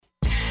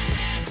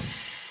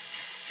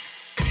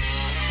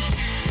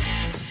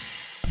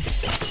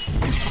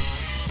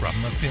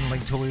from the Finley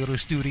Toyota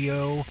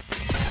studio,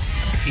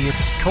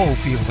 it's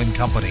Cofield and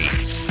Company.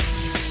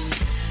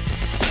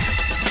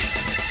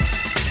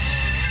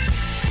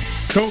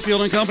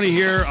 Cofield and Company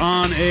here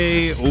on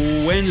a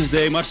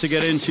Wednesday. Much to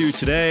get into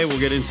today. We'll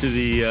get into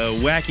the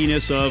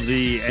wackiness of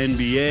the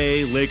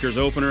NBA Lakers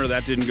opener.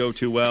 That didn't go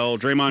too well.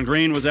 Draymond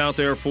Green was out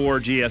there for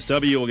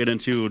GSW. We'll get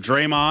into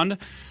Draymond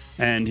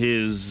and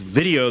his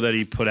video that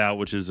he put out,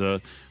 which is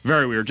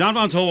very weird. John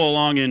Von Tobel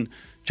along in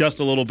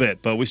just a little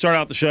bit. But we start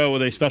out the show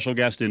with a special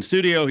guest in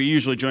studio. He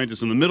usually joins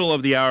us in the middle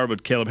of the hour,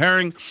 but Caleb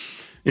Herring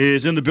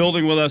is in the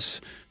building with us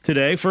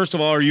today. First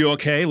of all, are you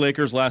okay?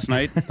 Lakers last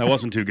night, that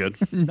wasn't too good.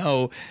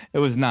 No, it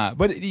was not.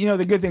 But, you know,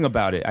 the good thing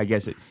about it, I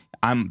guess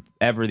I'm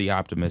ever the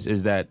optimist,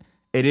 is that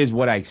it is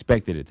what I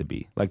expected it to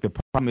be. Like, the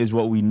problem is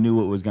what we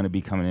knew it was going to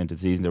be coming into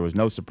the season. There was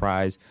no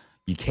surprise.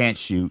 You can't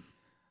shoot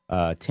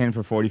 10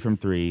 for 40 from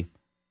three.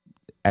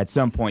 At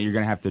some point, you're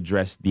going to have to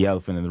address the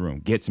elephant in the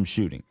room. Get some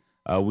shooting.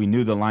 We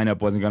knew the lineup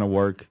wasn't going to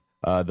work.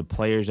 The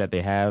players that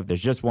they have,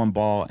 there's just one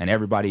ball, and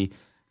everybody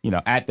 –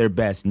 at their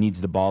best,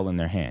 needs the ball in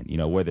their hand.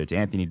 Whether it's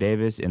Anthony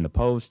Davis in the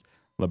post,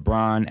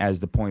 LeBron as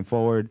the point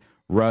forward,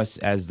 Russ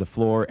as the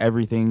floor,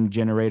 everything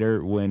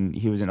generator when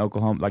he was in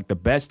Oklahoma. Like, the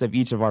best of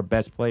each of our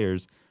best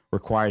players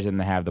requires them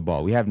to have the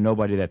ball. We have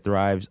nobody that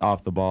thrives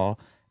off the ball,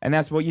 and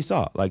that's what you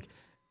saw. And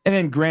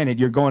then granted,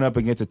 you're going up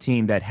against a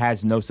team that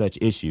has no such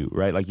issue,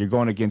 right? Like, you're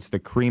going against the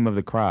cream of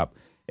the crop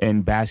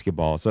in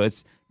basketball. So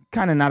it's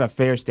kind of not a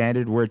fair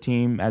standard. We're a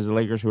team as the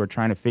Lakers who are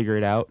trying to figure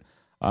it out.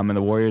 And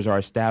the Warriors are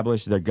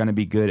established. They're going to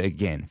be good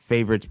again.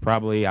 Favorites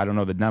probably, I don't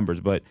know the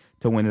numbers, but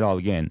to win it all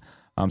again.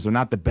 So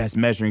not the best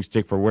measuring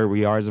stick for where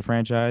we are as a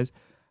franchise.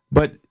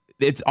 But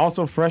it's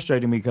also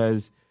frustrating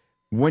because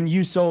when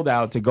you sold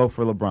out to go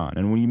for LeBron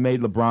and when you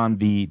made LeBron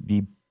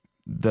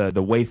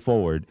the way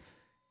forward,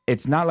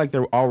 it's not like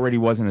there already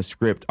wasn't a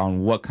script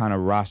on what kind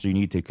of roster you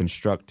need to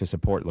construct to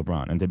support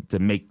LeBron and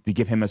to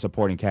give him a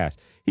supporting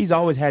cast. He's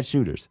always had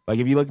shooters. Like,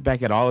 if you look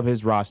back at all of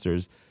his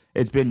rosters,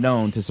 it's been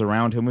known to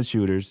surround him with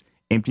shooters,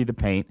 empty the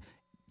paint.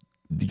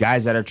 The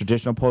guys that are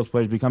traditional post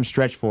players become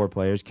stretch forward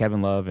players,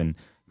 Kevin Love and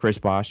Chris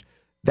Bosh.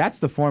 That's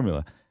the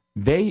formula.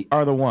 They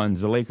are the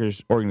ones, the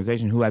Lakers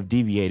organization, who have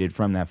deviated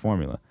from that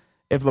formula.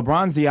 If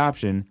LeBron's the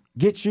option,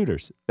 get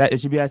shooters.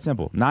 It should be that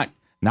simple. Not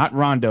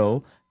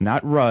Rondo,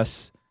 not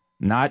Russ,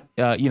 not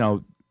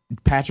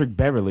Patrick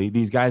Beverly,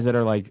 these guys that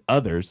are like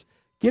others.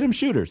 Get them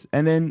shooters,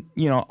 and then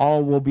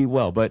all will be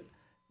well. But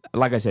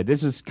like I said,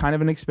 this is kind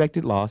of an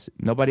expected loss.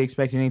 Nobody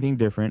expected anything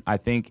different. I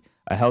think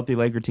a healthy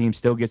Laker team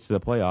still gets to the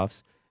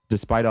playoffs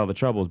despite all the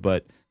troubles,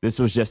 but this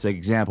was just an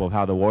example of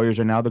how the Warriors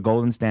are now the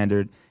golden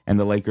standard and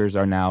the Lakers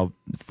are now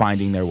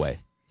finding their way.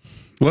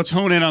 Let's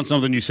hone in on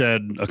something you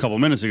said a couple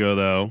minutes ago,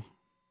 though,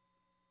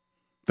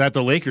 that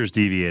the Lakers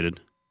deviated.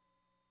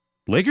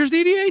 Lakers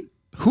deviate?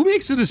 Who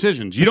makes the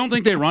decisions? You don't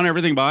think they run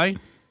everything by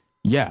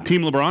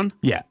Team LeBron?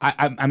 Yeah,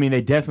 I mean,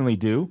 they definitely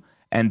do,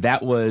 and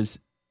that was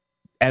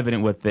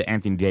evident with the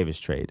Anthony Davis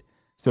trade.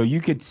 So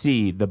you could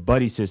see the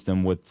buddy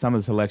system with some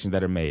of the selections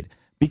that are made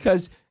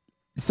because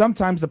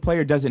sometimes the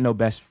player doesn't know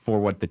best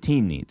for what the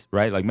team needs,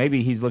 right? Like,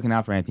 maybe he's looking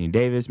out for Anthony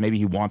Davis. Maybe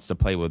he wants to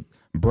play with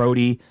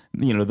Brody.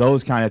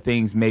 Those kind of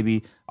things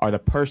maybe are the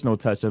personal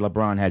touch that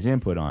LeBron has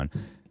input on.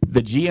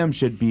 The GM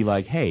should be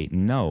like, hey,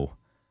 no,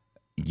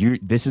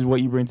 this is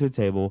what you bring to the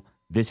table.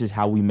 This is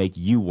how we make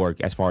you work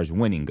as far as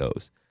winning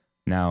goes.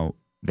 Now,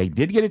 they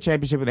did get a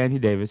championship with Anthony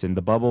Davis in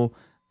the bubble.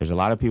 There's a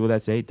lot of people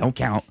that say don't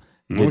count.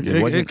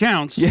 It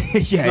counts. Yeah,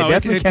 no, it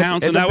definitely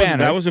counts. And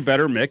that was a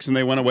better mix, and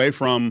they went away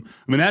from.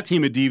 I mean, that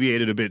team had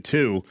deviated a bit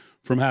too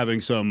from having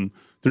some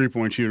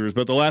 3-point shooters.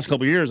 But the last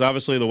couple of years,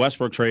 obviously, the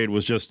Westbrook trade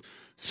was just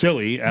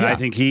silly, and I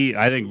think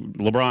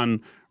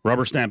LeBron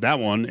rubber stamped that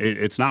one.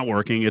 It's not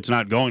working. It's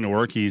not going to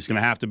work. He's going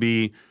to have to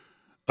be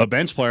a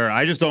bench player.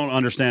 I just don't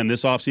understand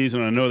this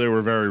offseason. I know they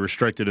were very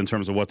restricted in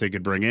terms of what they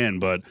could bring in,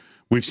 but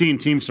we've seen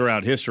teams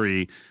throughout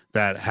history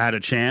that had a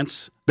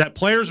chance, that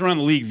players around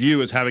the league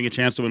view as having a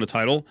chance to win a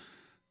title.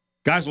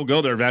 Guys will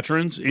go there,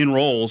 veterans, in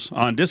roles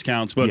on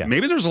discounts, but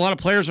maybe there's a lot of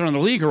players around the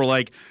league who are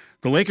like,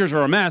 the Lakers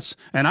are a mess,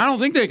 and I don't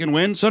think they can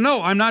win, so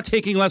no, I'm not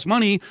taking less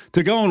money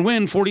to go and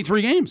win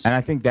 43 games. And I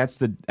think that's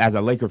as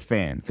a Laker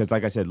fan, because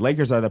like I said,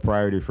 Lakers are the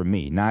priority for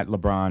me, not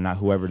LeBron, not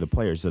whoever the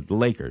players, the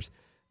Lakers.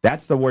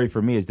 That's the worry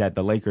for me, is that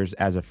the Lakers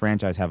as a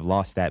franchise have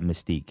lost that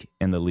mystique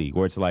in the league,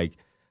 where it's like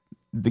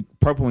the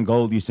purple and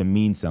gold used to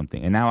mean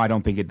something, and now I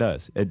don't think it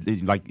does.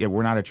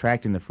 We're not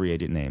attracting the free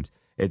agent names.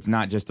 It's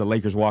not just the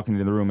Lakers walking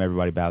into the room,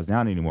 everybody bows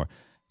down anymore.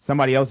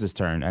 Somebody else's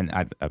turn,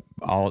 and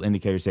all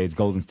indicators say it's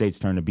Golden State's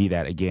turn to be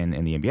that again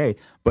in the NBA,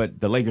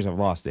 but the Lakers have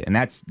lost it. And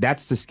that's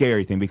the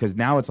scary thing, because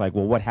now it's like,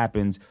 well, what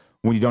happens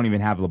when you don't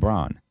even have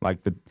LeBron?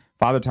 Like, the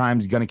Father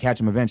Time's going to catch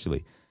him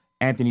eventually.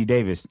 Anthony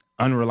Davis,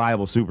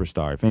 unreliable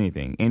superstar, if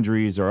anything,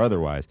 injuries or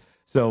otherwise.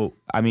 So,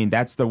 I mean,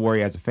 that's the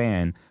worry as a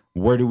fan.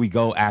 Where do we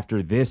go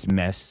after this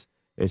mess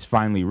is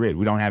finally rid?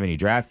 We don't have any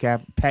draft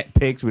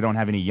picks. We don't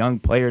have any young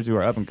players who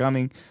are up and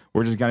coming.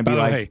 we're just going to be By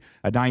the like way,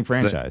 a dying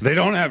franchise. They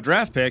don't have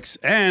draft picks,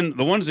 and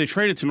the ones they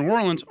traded to New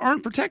Orleans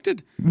aren't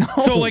protected. No.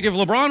 So, like, if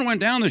LeBron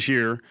went down this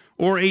year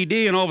or AD,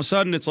 and all of a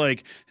sudden it's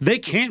like they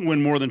can't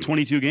win more than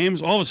 22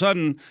 games, all of a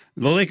sudden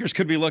the Lakers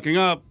could be looking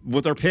up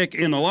with their pick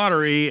in the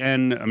lottery,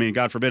 and, I mean,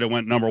 God forbid it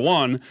went number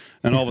one,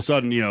 and all of a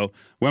sudden,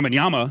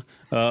 Wembanyama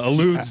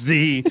eludes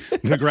the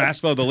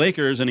grasp of the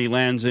Lakers, and he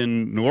lands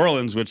in New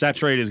Orleans, which that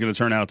trade is going to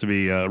turn out to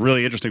be a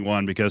really interesting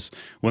one because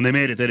when they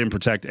made it, they didn't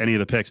protect any of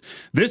the picks.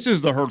 This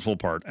is the hurtful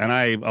part, and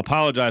I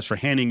apologize for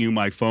handing you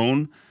my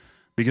phone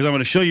because I'm going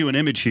to show you an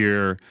image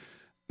here.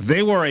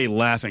 They were a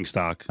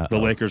laughingstock, the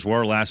Lakers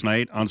were last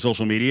night on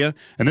social media,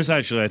 and this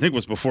actually, I think,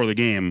 was before the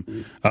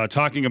game,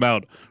 talking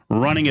about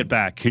running it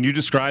back. Can you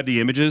describe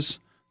the images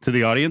to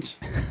the audience?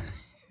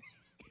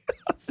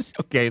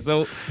 Okay,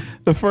 so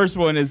the first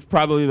one is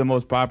probably the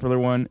most popular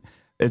one.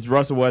 It's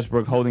Russell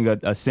Westbrook holding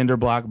a cinder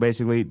block,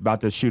 basically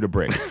about to shoot a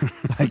brick,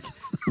 like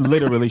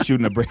literally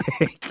shooting a brick.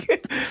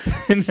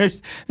 And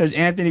there's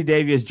Anthony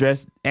Davis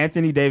dressed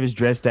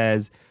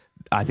as,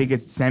 I think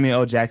it's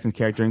Samuel L. Jackson's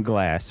character in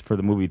Glass for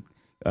the movie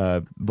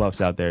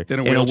buffs out there, in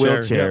a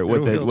wheelchair,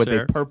 with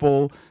a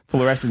purple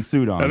fluorescent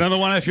suit on. And then the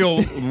one I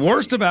feel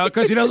worst about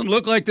because he doesn't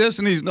look like this,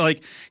 and he's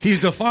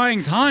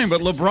defying time. But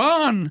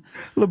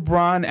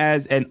LeBron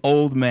as an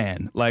old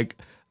man, like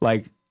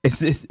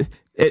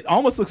it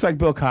almost looks like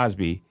Bill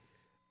Cosby.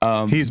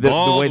 He's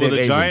bald with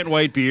a giant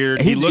white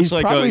beard. He looks he's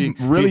like probably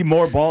really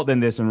more bald than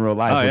this in real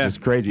life, which is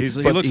crazy.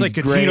 He looks like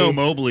Catino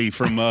Mobley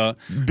from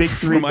Big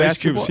Three from Ice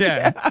Cube.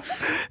 Yeah,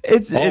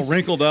 it's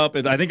wrinkled up.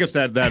 I think it's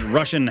that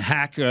Russian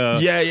hack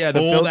the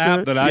old filter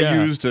app that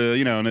I use to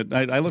and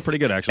I look pretty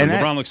good actually.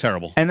 LeBron looks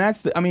terrible. And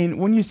that's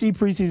when you see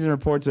preseason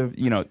reports of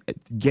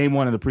game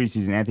one of the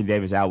preseason, Anthony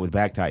Davis out with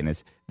back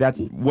tightness. That's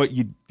what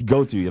you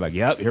go to. You're like,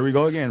 yep, here we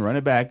go again. Run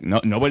it back.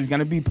 No, nobody's going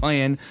to be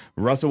playing.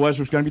 Russell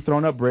Westbrook's going to be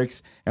throwing up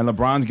bricks, and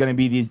LeBron's going to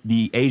be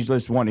the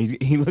ageless one.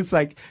 He looks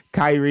like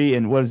Kyrie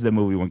in what is the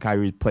movie when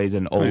Kyrie plays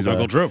an old? He's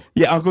Uncle Drew.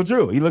 Yeah, Uncle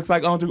Drew. He looks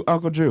like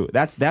Uncle Drew.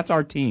 That's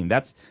our team.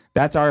 That's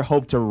our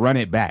hope to run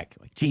it back.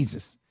 Like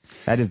Jesus.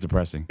 That is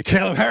depressing.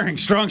 Caleb Herring,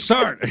 strong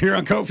start here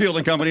on Cofield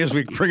and Company as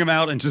we bring him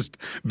out and just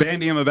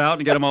bandy him about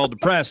and get him all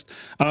depressed.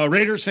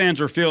 Raiders fans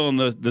are feeling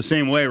the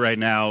same way right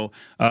now.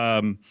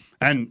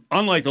 And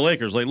unlike the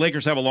Lakers,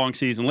 Lakers have a long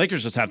season.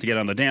 Lakers just have to get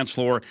on the dance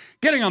floor.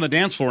 Getting on the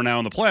dance floor now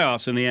in the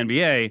playoffs in the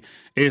NBA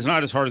is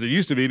not as hard as it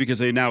used to be because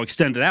they now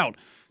extend it out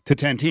to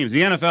 10 teams.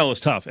 The NFL is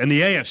tough, and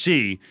the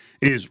AFC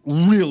is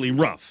really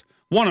rough.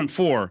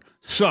 1-4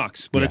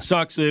 sucks, but it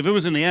sucks. If it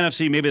was in the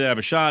NFC, maybe they'd have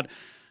a shot.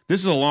 This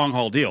is a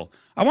long-haul deal.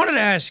 I wanted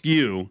to ask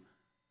you,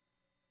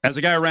 as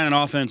a guy who ran an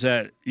offense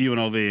at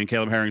UNLV, and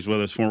Caleb Herring's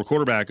with us, former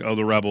quarterback of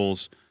the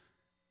Rebels,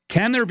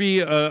 can there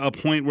be a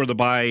point where the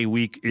bye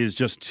week is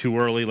just too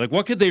early? Like,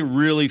 what could they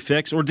really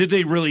fix, or did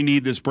they really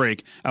need this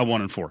break at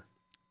 1-4?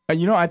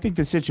 I think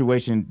the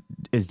situation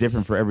is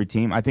different for every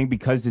team. I think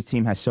because this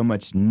team has so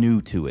much new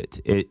to it,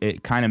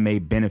 it kind of may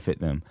benefit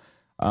them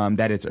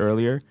that it's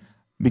earlier.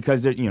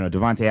 Because,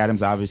 Devontae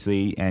Adams,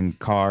 obviously, and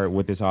Carr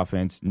with this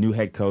offense, new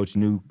head coach,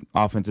 new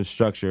offensive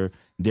structure.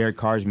 Derek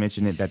Carr's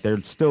mentioned it, that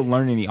they're still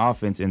learning the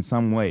offense in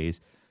some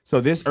ways. So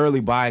this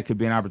early bye could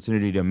be an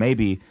opportunity to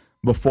maybe,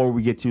 before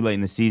we get too late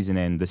in the season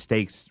and the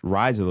stakes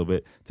rise a little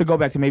bit, to go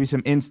back to maybe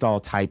some install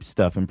type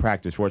stuff in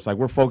practice where it's like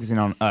we're focusing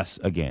on us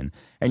again,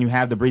 and you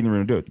have the breathing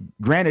room to do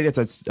it. Granted,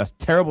 it's a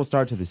terrible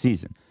start to the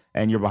season,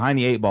 and you're behind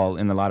the 8 ball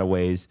in a lot of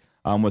ways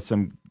with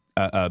some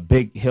a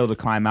big hill to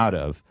climb out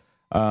of.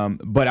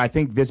 But I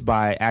think this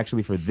bye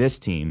actually for this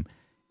team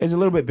is a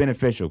little bit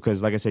beneficial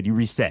because, like I said, you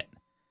reset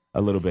a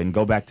little bit and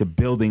go back to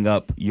building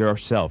up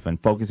yourself and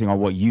focusing on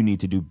what you need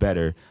to do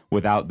better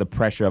without the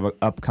pressure of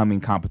upcoming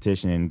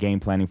competition and game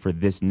planning for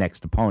this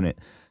next opponent.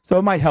 So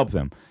it might help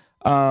them.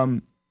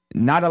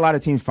 Not a lot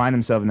of teams find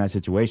themselves in that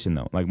situation,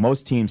 though. Like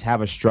most teams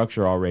have a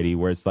structure already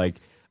where it's like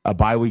a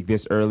bye week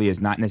this early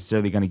is not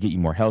necessarily going to get you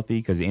more healthy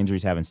because the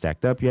injuries haven't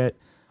stacked up yet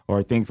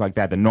or things like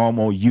that. The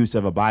normal use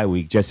of a bye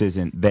week just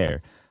isn't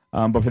there.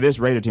 But for this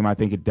Raider team, I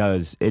think it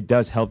does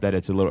help that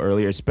it's a little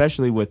earlier,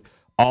 especially with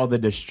all the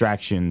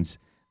distractions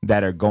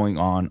that are going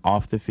on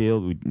off the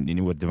field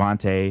with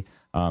Devontae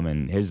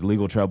and his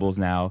legal troubles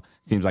now.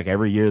 Seems like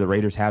every year the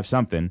Raiders have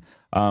something.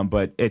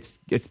 But it's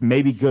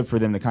maybe good for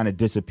them to kind of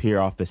disappear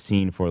off the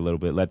scene for a little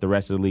bit, let the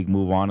rest of the league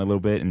move on a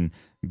little bit and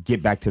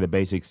get back to the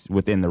basics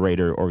within the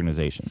Raider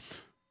organization.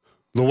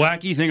 The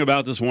wacky thing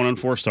about this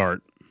 1-4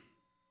 start,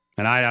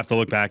 and I have to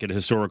look back at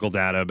historical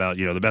data about,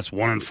 the best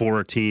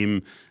 1-4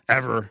 team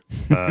ever.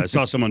 I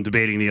saw someone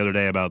debating the other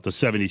day about the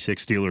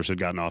 76 Steelers had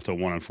gotten off to a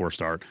 1-4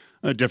 start.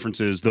 The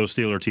difference is those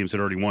Steeler teams had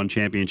already won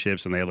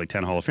championships and they had like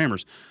 10 Hall of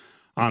Famers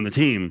on the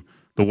team.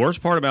 The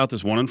worst part about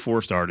this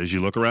 1-4 start is you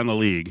look around the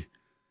league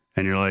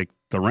and you're like,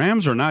 the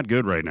Rams are not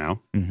good right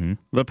now. Mm-hmm.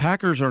 The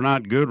Packers are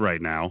not good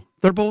right now.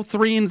 They're both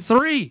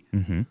 3-3.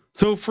 Mm-hmm.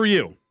 So for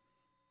you,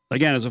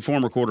 again, as a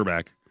former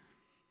quarterback,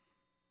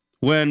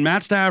 when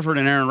Matt Stafford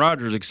and Aaron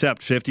Rodgers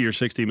accept $50 or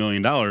 $60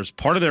 million,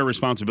 part of their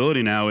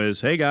responsibility now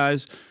is, hey,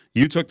 guys,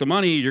 you took the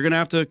money. You're going to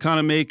have to kind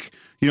of make,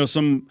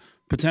 some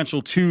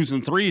potential 2s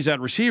and 3s at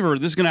receiver,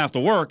 this is going to have to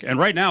work. And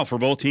right now, for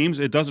both teams,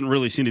 it doesn't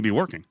really seem to be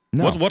working.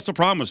 No. What's the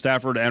problem with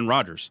Stafford and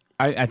Rodgers?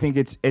 I think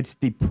it's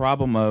the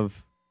problem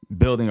of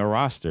building a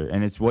roster,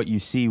 and it's what you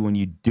see when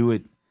you do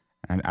it.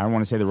 And I don't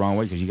want to say the wrong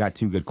way because you got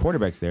two good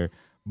quarterbacks there,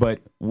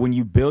 but when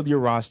you build your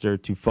roster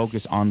to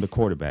focus on the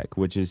quarterback,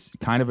 which is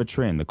kind of a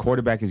trend, the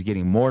quarterback is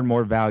getting more and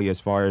more value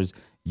as far as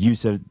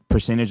use of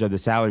percentage of the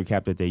salary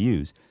cap that they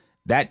use.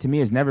 That, to me,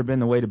 has never been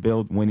the way to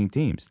build winning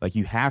teams. Like,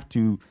 you have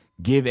to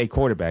give a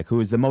quarterback, who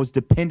is the most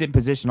dependent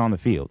position on the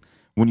field.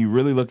 When you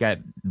really look at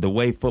the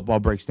way football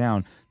breaks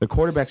down, the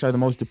quarterbacks are the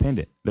most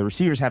dependent. The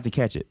receivers have to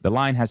catch it. The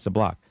line has to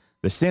block.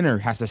 The center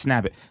has to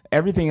snap it.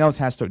 Everything else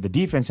the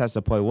defense has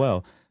to play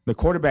well. The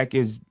quarterback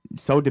is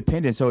so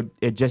dependent, so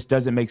it just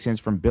doesn't make sense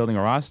from building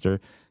a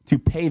roster to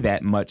pay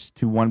that much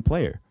to one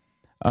player.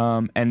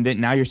 And then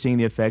now you're seeing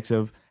the effects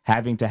of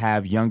having to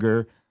have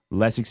younger,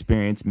 less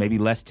experienced, maybe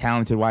less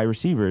talented wide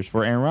receivers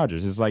for Aaron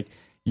Rodgers. It's like,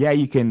 yeah,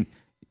 you can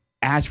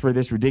ask for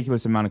this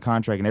ridiculous amount of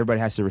contract and everybody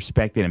has to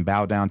respect it and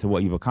bow down to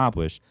what you've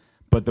accomplished.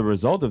 But the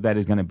result of that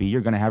is going to be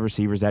you're going to have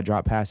receivers that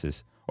drop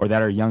passes or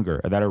that are younger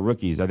or that are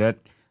rookies or that,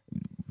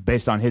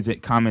 based on his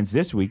comments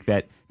this week,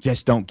 that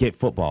just don't get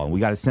football, and we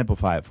got to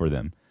simplify it for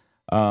them.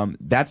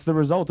 That's the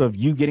result of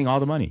you getting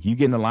all the money. You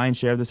getting the lion's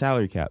share of the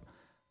salary cap.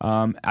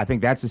 I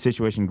think that's the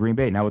situation in Green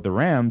Bay. Now with the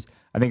Rams,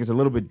 I think it's a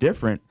little bit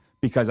different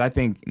because I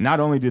think not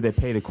only do they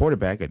pay the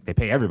quarterback, they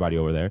pay everybody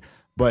over there,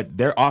 but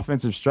their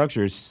offensive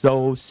structure is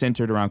so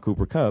centered around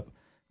Cooper Kupp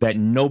that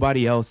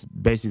nobody else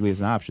basically is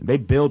an option. They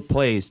build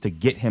plays to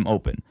get him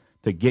open,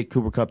 to get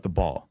Cooper Kupp the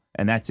ball,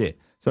 and that's it.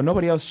 So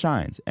nobody else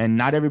shines, and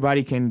not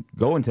everybody can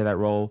go into that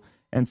role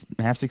and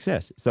have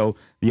success. So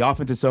the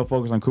offense is so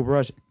focused on Cooper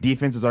Rush.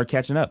 Defenses are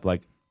catching up.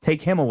 Like,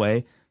 take him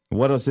away.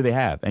 What else do they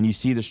have? And you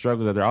see the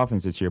struggles of their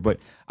offense this year. But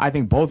I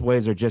think both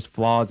ways are just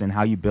flaws in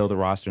how you build a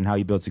roster and how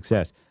you build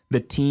success. The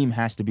team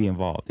has to be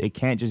involved. It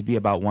can't just be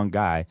about one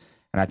guy.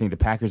 And I think the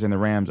Packers and the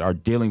Rams are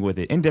dealing with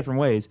it in different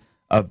ways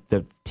of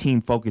the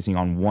team focusing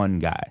on one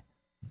guy.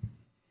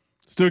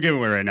 Let's do a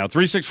giveaway right now.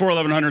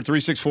 364-1100,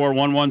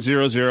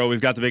 364-1100. We've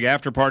got the big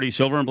after party,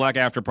 silver and black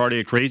after party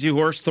at Crazy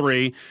Horse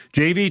 3.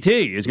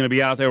 JVT is going to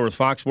be out there with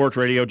Fox Sports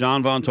Radio,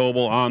 John Von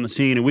Tobel on the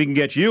scene, and we can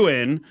get you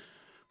in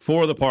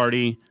for the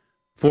party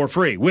for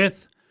free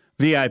with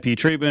VIP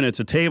treatment. It's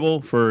a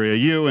table for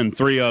you and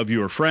 3 of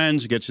your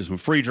friends. It gets you some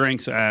free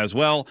drinks as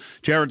well.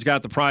 Jared's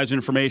got the prize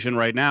information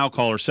right now.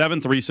 Caller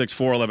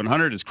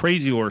 7-364-1100. It's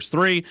Crazy Horse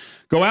 3.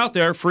 Go out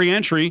there, free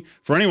entry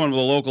for anyone with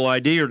a local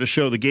ID or to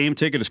show the game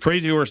ticket. It's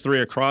Crazy Horse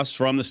 3 across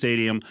from the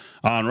stadium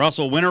on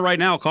Russell. Winner right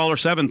now, caller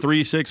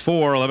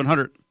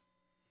 7-364-1100.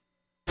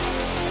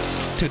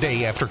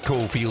 Today after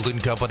Cofield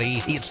and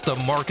Company, it's the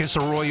Marcus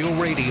Arroyo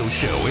Radio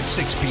Show at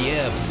 6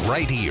 p.m.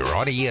 right here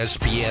on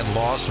ESPN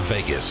Las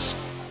Vegas.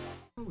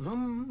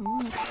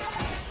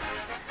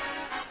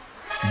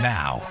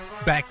 Now,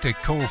 back to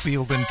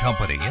Cofield and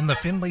Company in the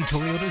Findlay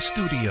Toyota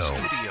studio.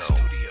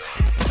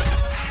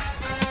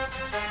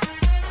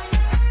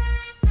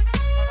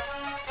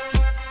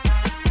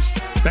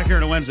 Back here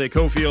on a Wednesday,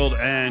 Cofield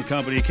and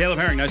Company. Caleb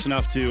Herring, nice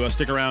enough to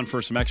stick around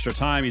for some extra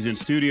time. He's in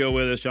studio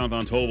with us. John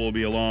Von Tobel will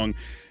be along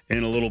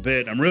in a little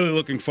bit. I'm really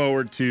looking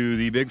forward to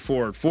the Big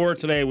Four at 4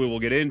 today. We will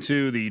get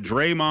into the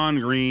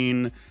Draymond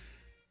Green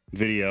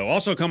video.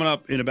 Also coming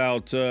up in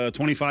about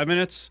 25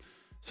 minutes,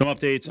 some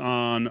updates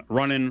on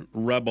Runnin'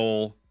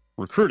 Rebel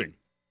recruiting.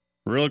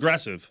 Real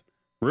aggressive.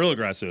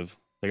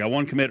 They got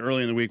one commit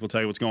early in the week. We'll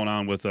tell you what's going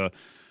on with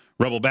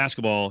Rebel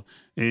basketball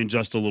in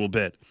just a little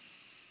bit.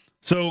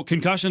 So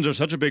concussions are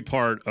such a big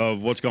part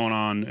of what's going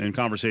on in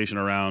conversation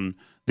around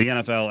the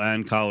NFL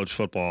and college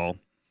football.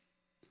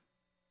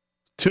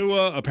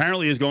 Tua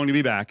apparently is going to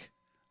be back.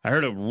 I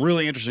heard a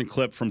really interesting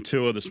clip from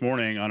Tua this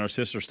morning on our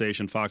sister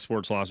station, Fox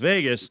Sports Las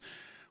Vegas,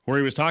 where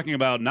he was talking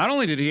about not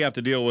only did he have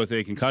to deal with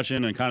a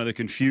concussion and kind of the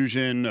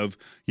confusion of,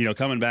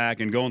 coming back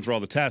and going through all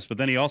the tests, but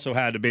then he also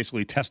had to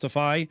basically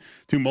testify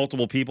to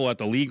multiple people at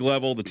the league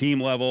level, the team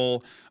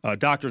level,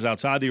 doctors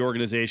outside the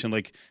organization.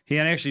 Like, he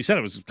actually said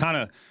it was kind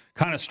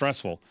of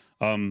stressful.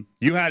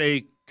 You had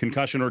a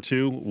concussion or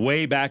two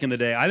way back in the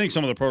day. I think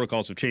some of the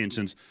protocols have changed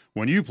since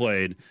when you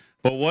played.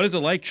 But what is it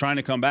like trying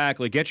to come back,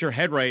 like get your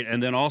head right,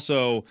 and then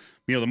also,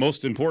 the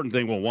most important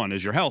thing, well, one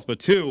is your health, but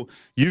two,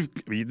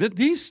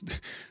 these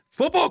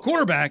football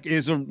quarterback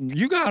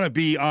you got to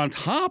be on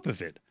top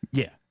of it.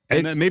 Yeah.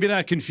 And then maybe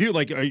that confused,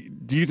 like,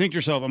 do you think to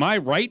yourself, am I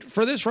right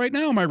for this right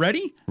now? Am I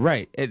ready?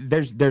 Right.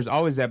 There's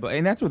always that,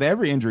 and that's with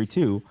every injury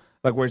too.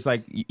 Like, where it's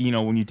like,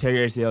 when you tear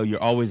your ACL,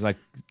 you're always like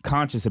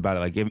conscious about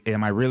it. Like,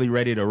 am I really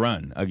ready to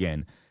run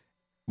again?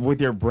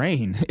 With your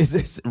brain,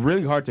 it's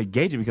really hard to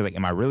gauge it because, like,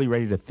 am I really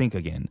ready to think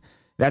again?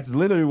 That's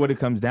literally what it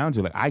comes down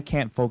to. Like, I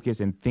can't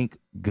focus and think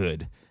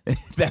good.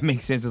 If that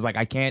makes sense. It's like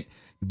I can't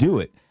do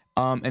it.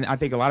 And I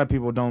think a lot of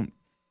people don't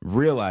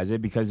realize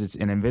it because it's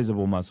an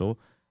invisible muscle,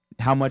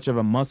 how much of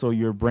a muscle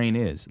your brain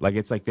is. Like,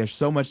 it's like there's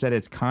so much that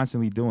it's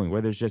constantly doing,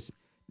 where there's just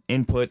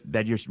input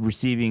that you're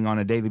receiving on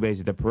a daily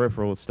basis, the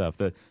peripheral stuff,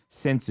 the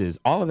senses,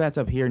 all of that's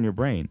up here in your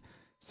brain.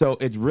 So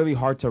it's really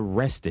hard to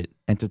rest it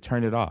and to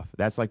turn it off.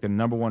 That's like the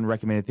number one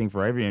recommended thing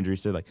for every injury.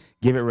 So like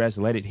give it rest,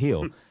 let it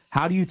heal.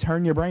 How do you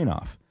turn your brain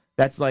off?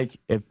 That's like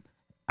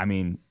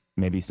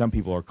maybe some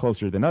people are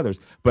closer than others,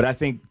 but I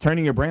think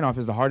turning your brain off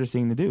is the hardest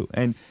thing to do.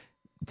 And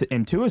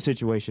in Tua's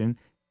situation,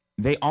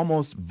 they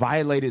almost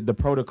violated the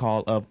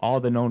protocol of all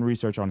the known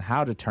research on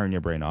how to turn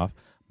your brain off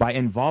by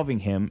involving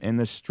him in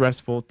the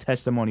stressful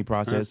testimony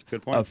process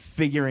of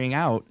figuring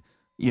out,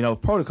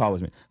 protocol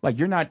was meant. Like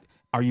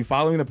are you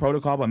following the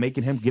protocol by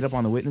making him get up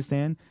on the witness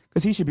stand?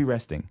 Because he should be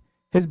resting.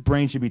 His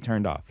brain should be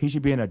turned off. He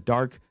should be in a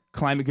dark,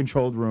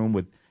 climate-controlled room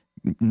with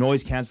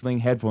noise-canceling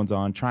headphones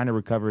on trying to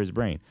recover his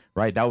brain,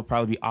 right? That would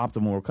probably be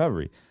optimal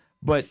recovery.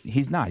 But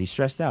he's not. He's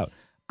stressed out.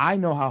 I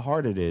know how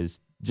hard it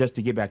is just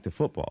to get back to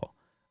football.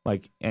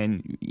 With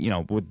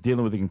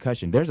dealing with a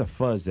concussion, there's a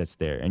fuzz that's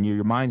there, and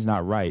your mind's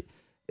not right.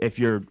 If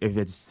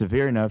it's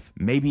severe enough,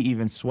 maybe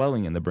even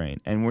swelling in the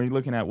brain. And when you're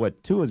looking at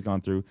what Tua's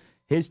gone through,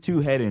 his 2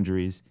 head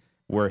injuries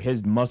where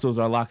his muscles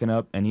are locking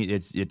up, and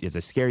it's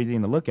a scary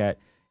thing to look at.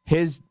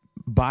 His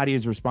body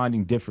is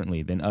responding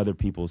differently than other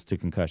people's to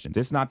concussions.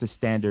 It's not the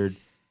standard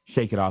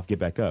shake it off, get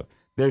back up.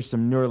 There's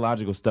some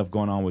neurological stuff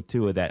going on with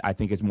Tua that I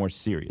think is more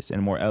serious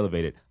and more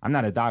elevated. I'm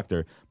not a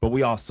doctor, but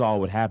we all saw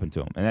what happened to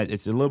him, and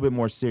it's a little bit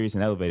more serious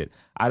and elevated.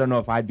 I don't know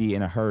if I'd be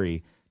in a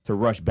hurry to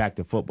rush back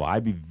to football.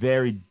 I'd be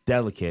very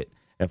delicate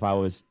if I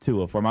was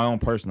Tua for my own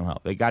personal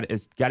health.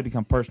 It's got to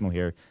become personal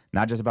here,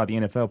 not just about the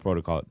NFL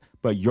protocol,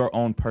 but your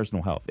own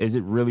personal health. Is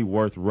it really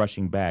worth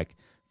rushing back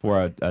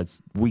for a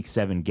Week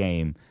 7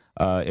 game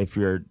if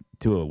you're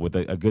Tua with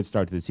a good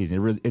start to the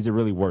season? Is it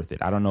really worth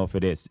it? I don't know if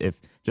it is,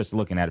 if just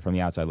looking at it from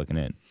the outside looking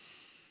in.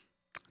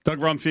 Doug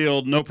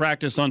Brumfield, no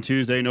practice on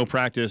Tuesday, no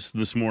practice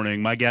this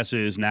morning. My guess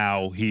is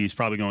now he's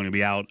probably going to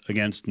be out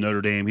against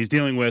Notre Dame. He's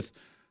dealing with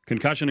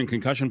concussion and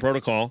concussion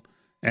protocol,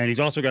 and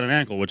he's also got an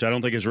ankle, which I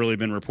don't think has really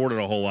been reported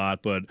a whole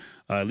lot, but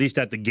at least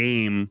at the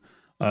game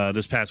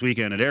this past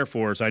weekend at Air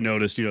Force, I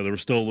noticed, there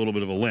was still a little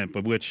bit of a limp,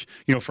 but which,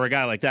 for a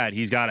guy like that,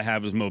 he's got to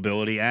have his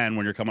mobility, and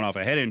when you're coming off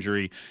a head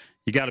injury,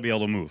 you got to be able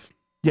to move.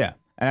 Yeah,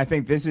 and I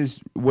think this is,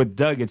 with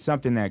Doug, it's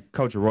something that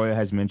Coach Arroyo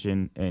has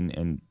mentioned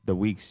in the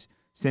weeks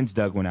since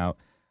Doug went out,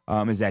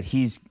 is that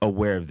he's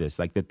aware of this.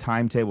 Like, the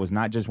timetable is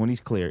not just when he's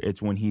clear,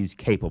 it's when he's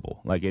capable.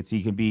 Like,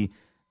 he can be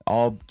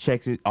all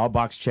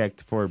box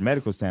checked for a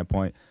medical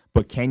standpoint,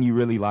 but can you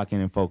really lock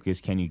in and focus?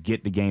 Can you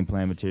get the game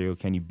plan material?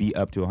 Can you be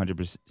up to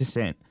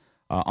 100%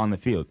 on the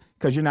field?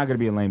 Because you're not going to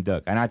be a lame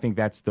duck, and I think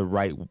that's the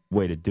right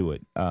way to do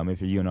it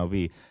if you're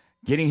UNLV.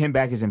 Getting him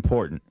back is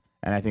important,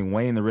 and I think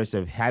weighing the risk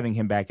of having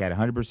him back at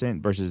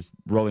 100% versus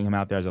rolling him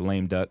out there as a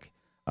lame duck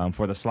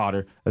for the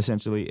slaughter,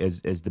 essentially,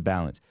 is the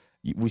balance.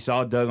 We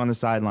saw Doug on the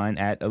sideline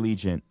at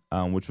Allegiant,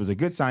 which was a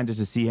good sign just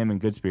to see him in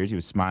good spirits. He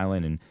was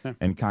smiling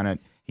and kind of,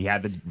 he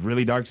had the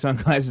really dark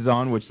sunglasses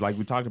on, which, like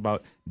we talked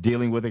about,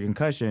 dealing with a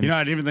concussion.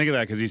 I didn't even think of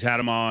that because he's had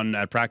him on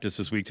at practice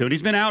this week, too. And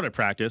he's been out at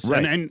practice.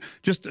 Right. And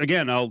just,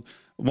 again, I'll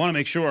want to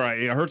make sure.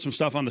 I heard some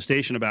stuff on the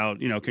station about,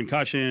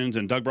 concussions,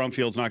 and Doug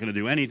Brumfield's not going to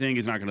do anything.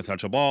 He's not going to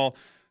touch a ball.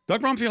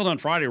 Doug Brumfield on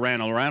Friday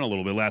ran around a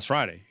little bit last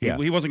Friday.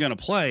 He wasn't going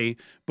to play,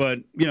 but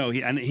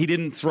he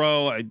didn't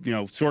throw.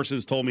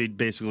 Sources told me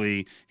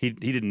basically he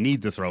didn't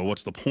need to throw.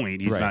 What's the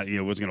point? He's not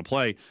wasn't going to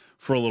play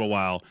for a little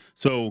while.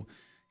 So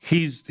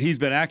he's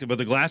been active. But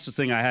the glasses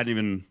thing I hadn't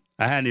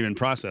even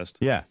processed.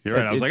 Yeah, you're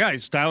right. I was like,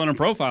 he's styling and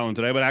profiling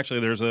today, but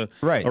actually there's a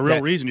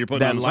real reason you're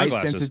putting on the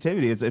sunglasses. That light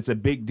sensitivity, it's a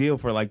big deal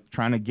for like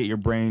trying to get your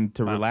brain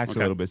to relax a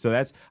little bit. So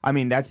that's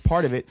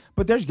part of it.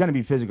 But there's going to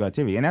be physical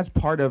activity, and that's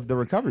part of the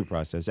recovery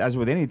process. As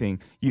with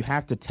anything, you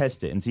have to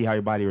test it and see how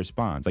your body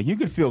responds. Like, you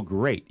could feel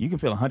great, you can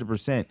feel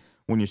 100%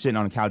 when you're sitting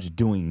on a couch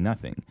doing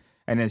nothing,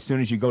 and then as soon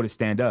as you go to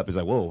stand up, it's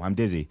like, whoa, I'm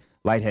dizzy,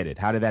 lightheaded.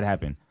 How did that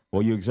happen?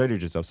 Well, you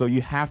exerted yourself. So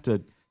you have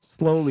to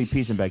slowly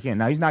piece him back in.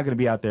 Now, he's not going to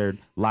be out there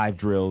live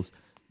drills,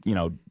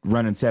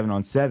 running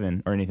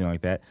 7-on-7 or anything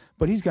like that,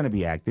 but he's going to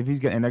be active.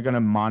 And they're going to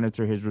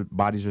monitor his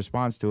body's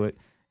response to it.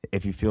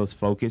 If he feels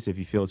focused, if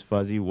he feels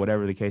fuzzy,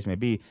 whatever the case may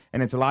be.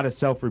 And it's a lot of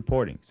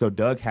self-reporting. So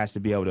Doug has to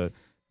be able to,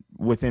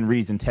 within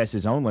reason, test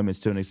his own limits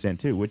to an extent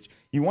too, which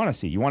you want to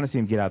see. You want to see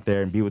him get out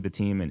there and be with the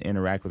team and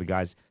interact with the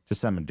guys to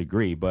some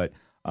degree. But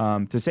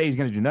to say he's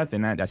going to do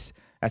nothing, that's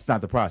not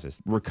the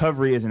process.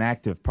 Recovery is an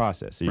active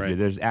process. So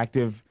there's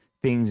active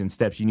things and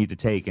steps you need to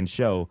take and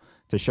show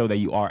that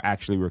you are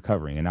actually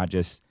recovering and not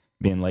just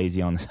being lazy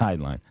on the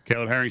sideline.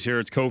 Caleb Herring's here.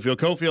 It's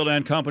Cofield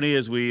and Company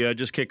as we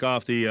just kick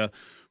off the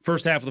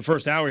first half of the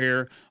first hour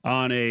here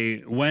on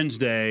a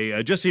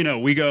Wednesday. Just so you know,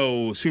 we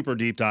go super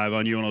deep dive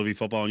on UNLV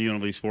football and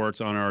UNLV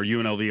sports on our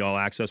UNLV All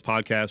Access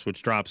podcast,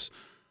 which drops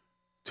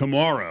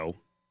tomorrow.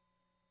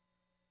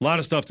 A lot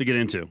of stuff to get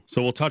into.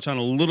 So we'll touch on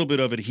a little bit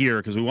of it here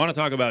because we want to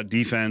talk about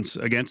defense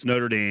against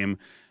Notre Dame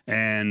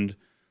and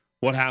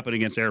what happened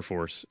against Air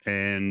Force.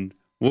 And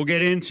we'll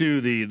get into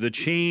the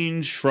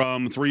change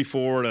from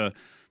 3-4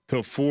 to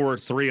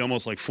 4-3,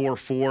 almost like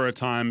 4-4 at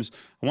times.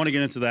 I want to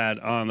get into that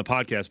on the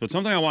podcast. But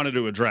something I wanted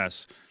to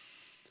address,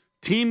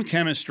 team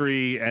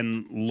chemistry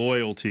and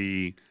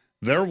loyalty.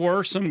 There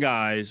were some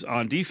guys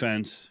on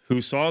defense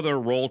who saw their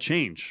role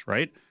change,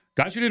 right?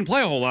 Guys who didn't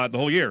play a whole lot the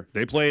whole year,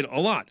 they played a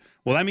lot.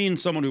 Well, that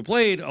means someone who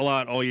played a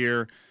lot all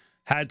year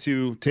had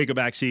to take a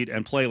back seat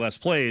and play less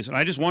plays. And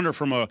I just wonder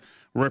from a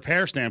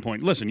repair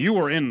standpoint, listen, you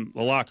were in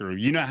the locker room.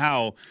 You know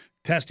how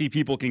testy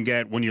people can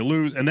get when you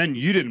lose, and then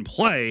you didn't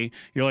play.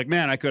 You're like,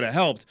 man, I could have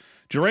helped.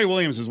 Jeray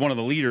Williams is one of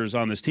the leaders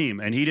on this team,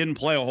 and he didn't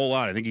play a whole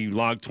lot. I think he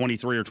logged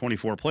 23 or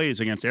 24 plays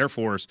against Air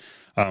Force.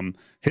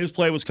 His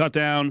play was cut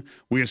down.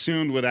 We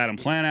assumed with Adam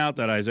Plant out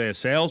that Isaiah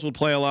Sales would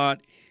play a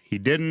lot. He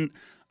didn't.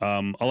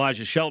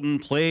 Elijah Shelton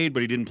played,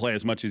 but he didn't play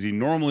as much as he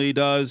normally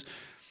does.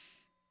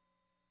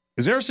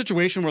 Is there a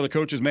situation where the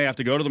coaches may have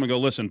to go to them and go,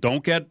 listen,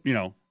 don't get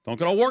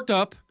all worked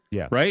up.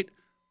 Yeah. Right?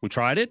 We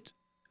tried it.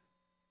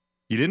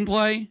 You didn't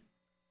play.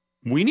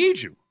 We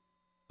need you.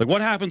 Like,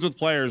 what happens with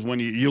players when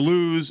you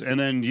lose and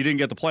then you didn't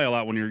get to play a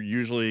lot when you're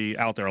usually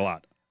out there a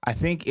lot? I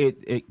think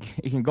it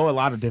can go a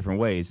lot of different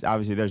ways.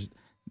 Obviously, there's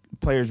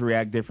players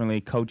react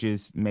differently.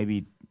 Coaches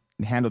maybe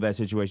handle that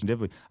situation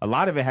differently. A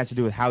lot of it has to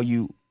do with how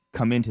you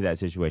come into that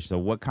situation. So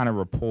what kind of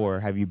rapport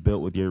have you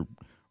built with your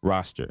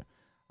roster?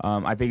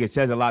 I think it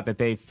says a lot that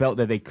they felt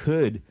that they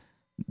could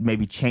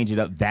maybe change it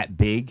up that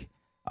big,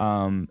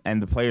 and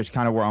the players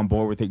kind of were on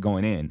board with it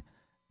going in.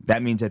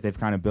 That means that they've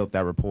kind of built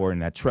that rapport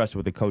and that trust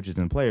with the coaches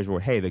and the players where,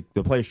 hey, the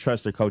players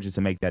trust their coaches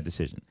to make that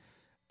decision.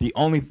 The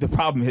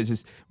problem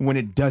is when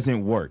it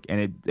doesn't work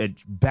and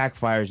it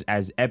backfires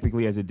as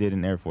epically as it did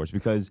in Air Force,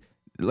 because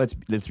let's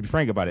be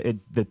frank about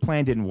it. The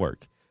plan didn't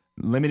work.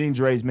 Limiting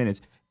Jeray's minutes,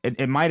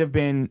 it might have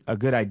been a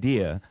good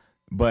idea,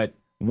 but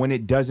when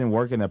it doesn't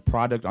work and the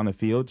product on the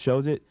field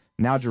shows it,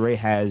 now Jeray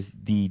has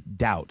the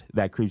doubt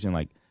that creeps in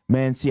like,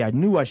 man, see, I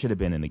knew I should have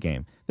been in the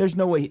game. There's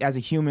no way, as a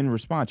human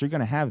response, you're going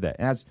to have that.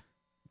 And as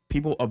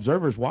people,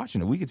 observers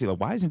watching it, we could see, like,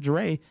 why isn't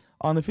Jeray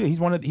on the field?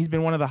 He's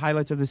been one of the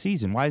highlights of the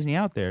season. Why isn't he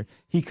out there?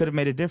 He could have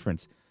made a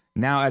difference.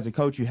 Now, as a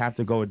coach, you have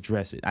to go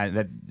address it.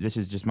 This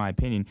is just my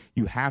opinion.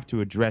 You have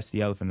to address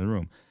the elephant in the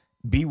room.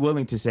 Be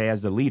willing to say,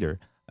 as the leader,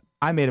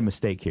 I made a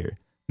mistake here.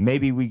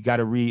 Maybe we got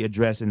to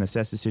readdress and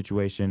assess the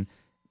situation,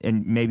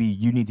 and maybe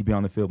you need to be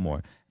on the field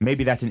more.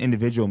 Maybe that's an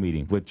individual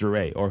meeting with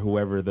Jeray or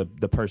whoever the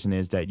person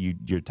is that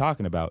you're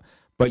talking about.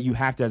 But you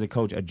have to, as a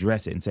coach,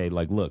 address it and say,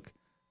 like, look,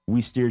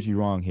 we steered you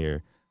wrong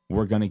here.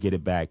 We're going to get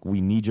it back.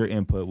 We need your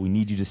input. We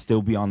need you to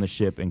still be on the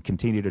ship and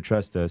continue to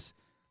trust us.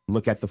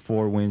 Look at the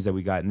 4 wins that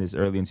we got in this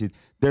early in season.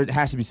 There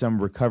has to be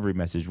some recovery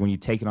message when you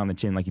take it on the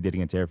chin like you did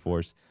against Air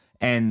Force,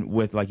 and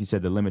with, like you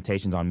said, the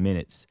limitations on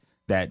minutes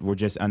that were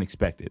just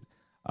unexpected.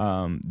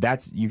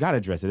 You got to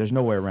address it. There's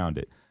no way around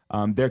it.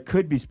 There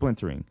could be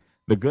splintering.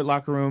 The good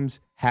locker rooms,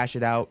 hash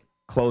it out,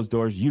 closed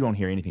doors. You don't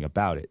hear anything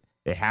about it.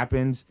 It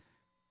happens,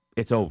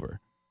 it's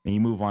over, and you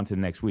move on to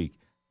the next week.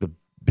 The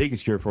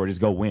biggest cure for it is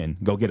go win.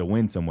 Go get a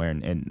win somewhere,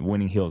 and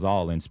winning heals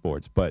all in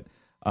sports. But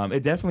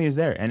it definitely is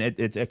there, and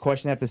it's a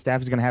question that the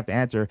staff is going to have to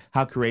answer.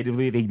 How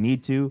creatively they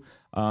need to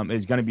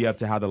is going to be up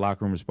to how the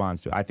locker room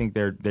responds to it. I think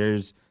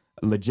there's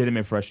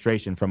legitimate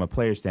frustration from a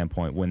player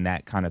standpoint when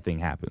that kind of thing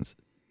happens.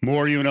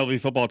 More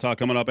UNLV football talk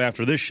coming up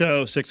after this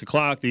show, 6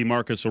 o'clock, the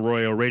Marcus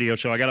Arroyo radio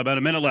show. I got about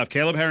a minute left.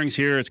 Caleb Herring's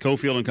here. It's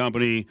Cofield and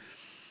Company.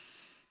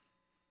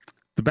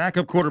 The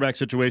backup quarterback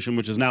situation,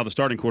 which is now the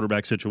starting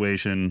quarterback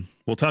situation,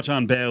 we'll touch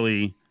on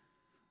Bailey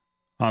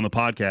on the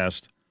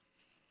podcast.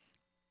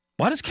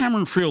 Why does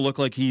Cameron Friel look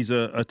like he's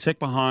a tick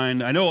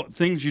behind? I know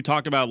things you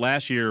talked about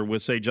last year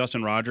with, say,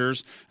 Justin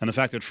Rogers and the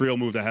fact that Friel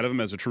moved ahead of him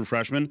as a true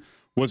freshman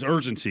was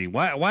urgency.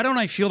 Why don't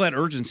I feel that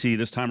urgency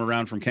this time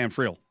around from Cam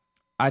Friel?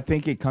 I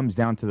think it comes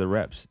down to the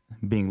reps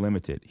being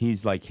limited.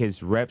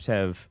 His reps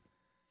have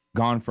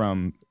gone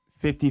from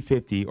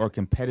 50-50 or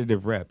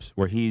competitive reps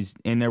where he's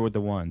in there with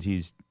the ones.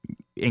 He's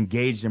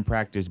engaged in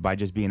practice by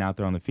just being out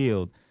there on the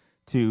field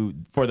to,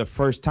 for the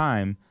first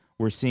time,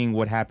 we're seeing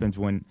what happens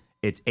when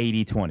it's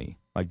 80-20.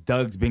 Like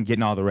Doug's been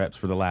getting all the reps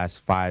for the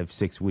last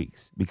 5-6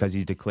 weeks because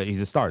he's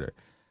a starter.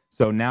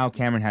 So now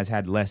Cameron has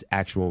had less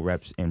actual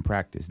reps in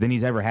practice than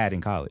he's ever had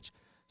in college.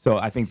 So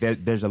I think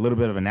that there's a little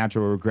bit of a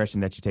natural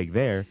regression that you take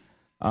there.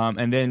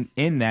 And then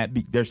in that,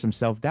 there's some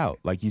self-doubt.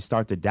 Like you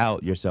start to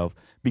doubt yourself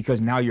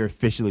because now you're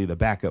officially the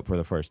backup for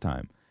the first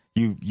time.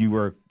 You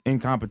were in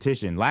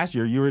competition. Last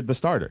year, you were the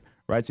starter,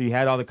 right? So you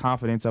had all the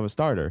confidence of a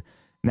starter.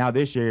 Now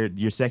this year,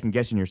 you're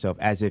second-guessing yourself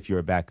as if you're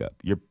a backup.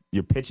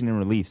 You're pitching in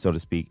relief, so to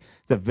speak.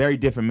 It's a very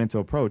different mental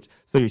approach.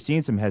 So you're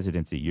seeing some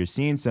hesitancy. You're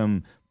seeing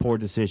some poor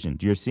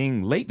decisions. You're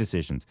seeing late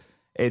decisions.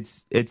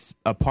 It's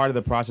a part of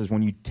the process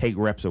when you take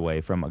reps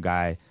away from a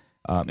guy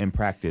in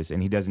practice,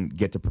 and he doesn't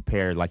get to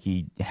prepare like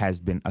he has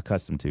been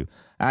accustomed to.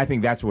 And I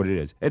think that's what it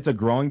is. It's a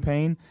growing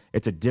pain.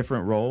 It's a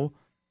different role.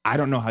 I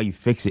don't know how you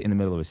fix it in the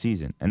middle of a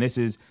season. And this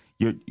is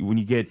when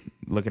you get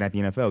looking at the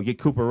NFL, you get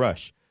Cooper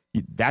Rush.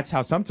 That's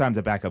how sometimes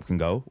a backup can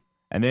go.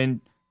 And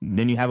then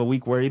you have a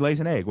week where he lays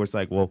an egg, where it's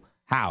like, well,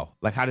 how?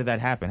 Like, how did that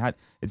happen?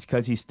 It's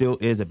because he still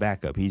is a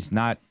backup. He's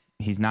not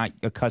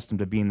accustomed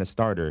to being the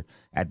starter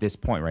at this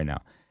point right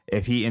now.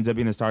 If he ends up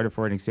being the starter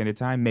for an extended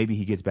time, maybe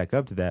he gets back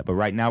up to that. But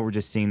right now we're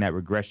just seeing that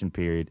regression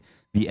period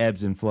the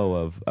ebbs and flow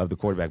of the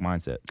quarterback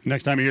mindset.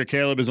 Next time you hear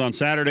Caleb is on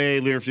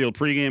Saturday. Learfield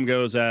pregame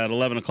goes at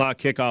 11 o'clock,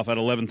 kickoff at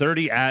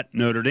 11:30 at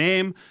Notre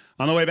Dame.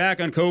 On the way back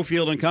on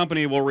Cofield and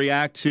Company, we'll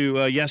react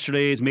to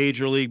yesterday's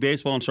Major League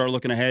Baseball and start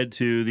looking ahead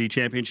to the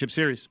championship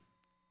series.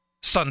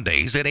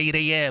 Sundays at 8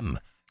 a.m.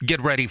 Get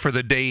ready for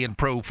the day in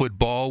pro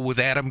football with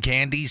Adam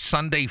Candy's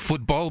Sunday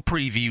Football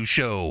Preview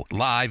Show,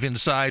 live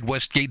inside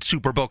Westgate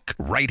Superbook,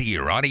 right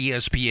here on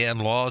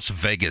ESPN Las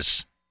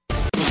Vegas.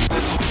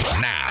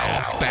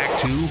 Now, back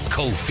to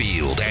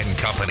Cofield and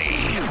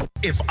Company.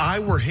 If I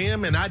were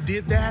him and I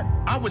did that,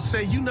 I would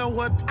say, you know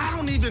what? I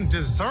don't even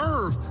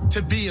deserve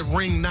to be at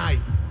ring night.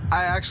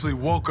 I actually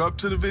woke up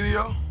to the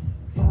video.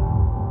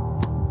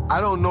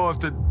 I don't know if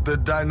the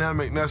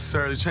dynamic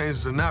necessarily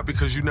changes or not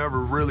because you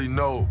never really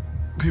know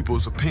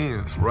people's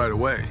opinions right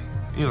away.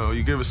 You know,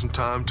 you give it some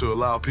time to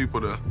allow people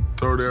to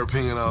throw their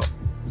opinion out,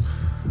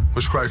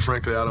 which quite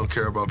frankly, I don't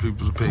care about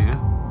people's opinion.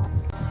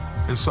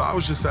 And so I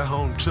was just at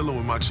home chilling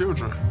with my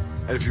children.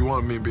 If you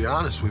want me to be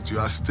honest with you,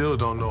 I still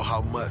don't know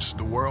how much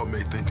the world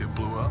may think it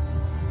blew up.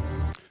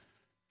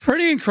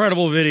 Pretty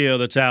incredible video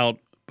that's out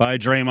by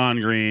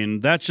Draymond Green.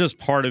 That's just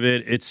part of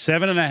it. It's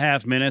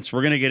 7.5 minutes.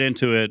 We're going to get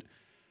into it.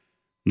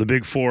 The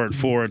big 4 at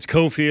 4. It's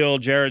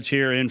Cofield. Jared's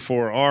here in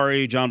for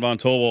Ari. John Von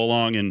Tobel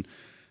along in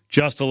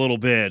just a little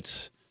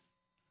bit.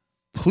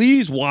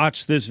 Please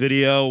watch this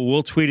video.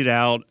 We'll tweet it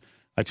out.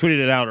 I tweeted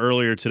it out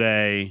earlier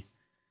today.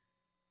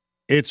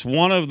 It's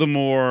one of the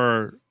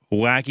more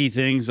wacky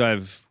things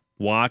I've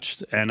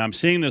watched, and I'm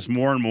seeing this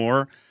more and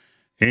more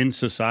in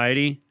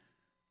society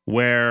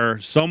where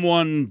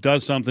someone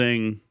does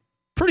something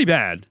pretty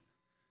bad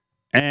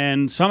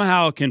and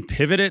somehow can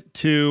pivot it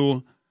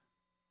to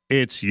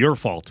it's your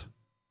fault.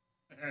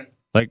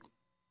 Like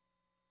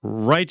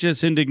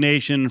righteous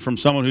indignation from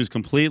someone who's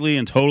completely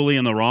and totally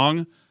in the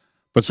wrong,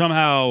 but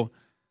somehow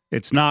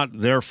it's not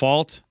their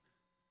fault.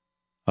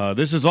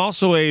 This is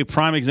also a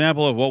prime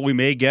example of what we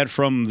may get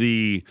from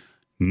the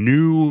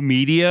new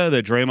media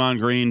that Draymond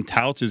Green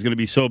touts is going to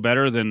be so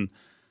better than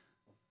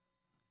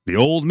the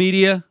old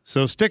media.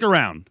 So stick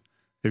around.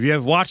 If you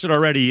have watched it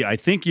already, I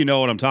think you know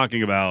what I'm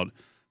talking about,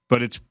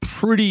 but it's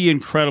pretty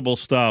incredible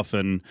stuff.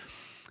 And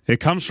it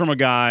comes from a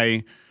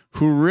guy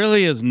who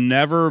really has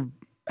never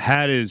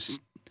had his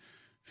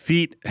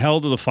feet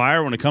held to the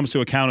fire when it comes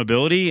to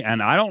accountability.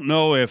 And I don't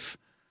know if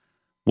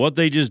what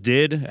they just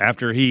did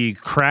after he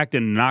cracked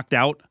and knocked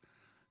out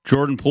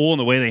Jordan Poole and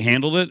the way they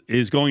handled it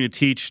is going to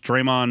teach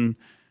Draymond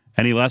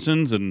any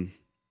lessons. And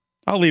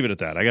I'll leave it at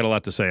that. I got a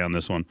lot to say on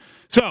this one.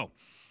 So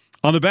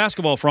on the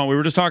basketball front, we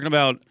were just talking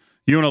about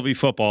UNLV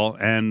football,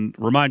 and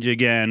remind you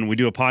again, we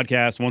do a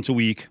podcast once a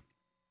week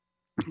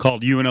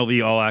called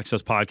UNLV All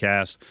Access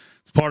Podcast.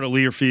 It's part of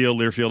Learfield.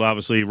 Learfield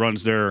obviously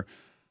runs their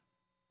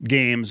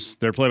games,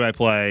 their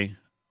play-by-play,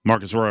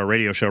 Marcus Arroyo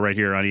radio show right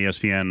here on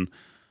ESPN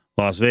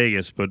Las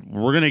Vegas. But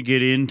we're going to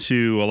get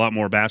into a lot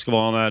more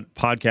basketball on that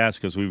podcast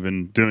because we've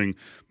been doing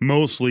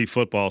mostly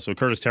football. So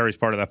Curtis Terry's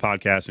part of that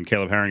podcast, and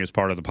Caleb Herring is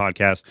part of the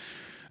podcast.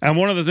 And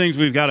one of the things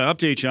we've got to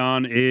update you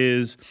on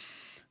is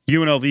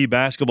UNLV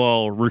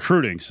basketball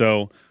recruiting.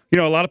 So, you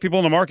know, a lot of people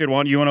in the market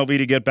want UNLV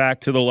to get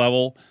back to the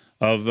level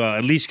of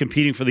at least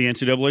competing for the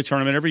NCAA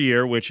tournament every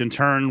year, which in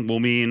turn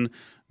will mean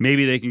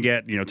maybe they can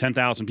get,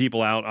 10,000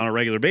 people out on a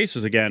regular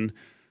basis again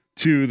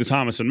to the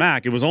Thomas and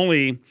Mack. It was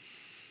only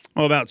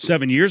about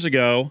 7 years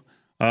ago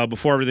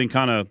before everything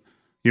kind of,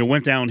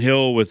 went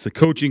downhill with the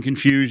coaching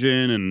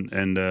confusion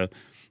and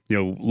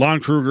Lon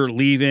Kruger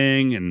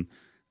leaving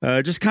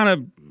and just kind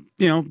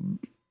of,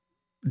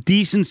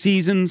 decent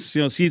seasons,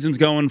 seasons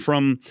going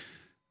from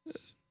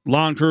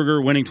Lon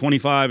Kruger winning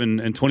 25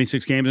 and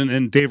 26 games.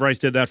 And Dave Rice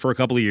did that for a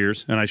couple of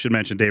years. And I should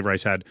mention Dave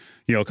Rice had,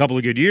 a couple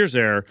of good years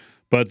there.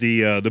 But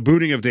the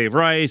booting of Dave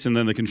Rice and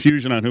then the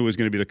confusion on who was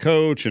going to be the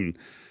coach. And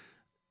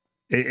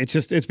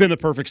it's been the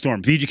perfect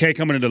storm. VGK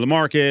coming into the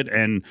market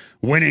and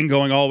winning,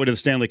 going all the way to the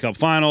Stanley Cup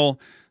final.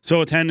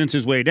 So attendance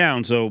is way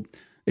down. So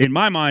in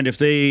my mind, if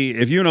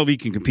UNLV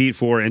can compete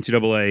for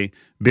NCAA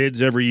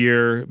bids every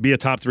year, be a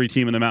top 3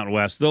 team in the Mountain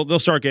West, they'll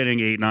start getting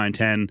 8, 9,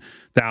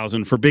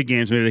 10,000 for big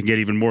games. Maybe they can get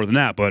even more than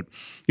that. But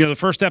the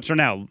first steps are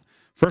now.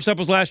 First step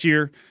was last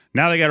year.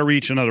 Now they got to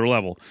reach another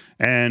level.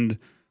 And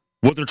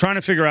what they're trying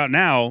to figure out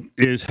now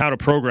is how to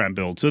program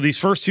build. So these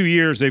first 2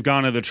 years, they've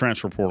gone to the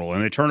transfer portal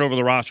and they turned over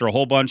the roster a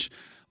whole bunch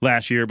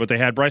last year. But they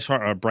had Bryce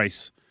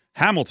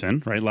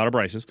Hamilton, right? A lot of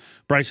Bryces.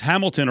 Bryce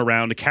Hamilton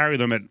around to carry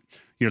them at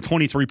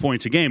 23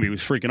 points a game. He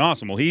was freaking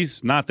awesome. Well,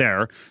 he's not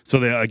there. So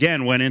they,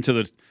 again, went into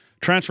the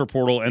transfer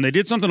portal, and they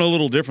did something a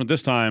little different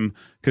this time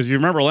because if you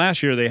remember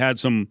last year, they had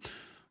some,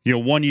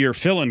 1-year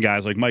fill-in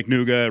guys like Mike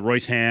Nuga,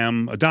 Royce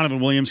Ham. Donovan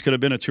Williams could have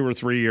been a 2 or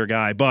 3 year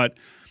guy, but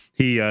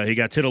he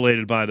got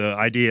titillated by the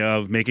idea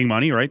of making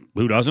money, right?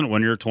 Who doesn't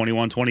when you're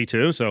 21,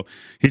 22? So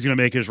he's going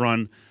to make his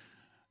run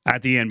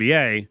at the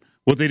NBA.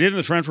 What they did in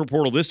the transfer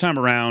portal this time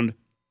around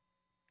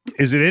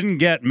is they didn't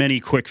get many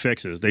quick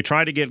fixes. They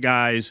tried to get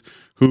guys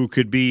who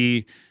could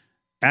be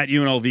at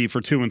UNLV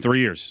for 2 and 3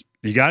 years.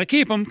 You got to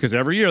keep them because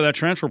every year that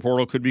transfer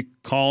portal could be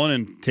calling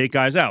and take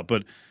guys out.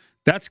 But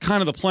that's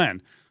kind of the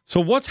plan. So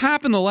what's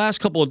happened the last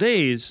couple of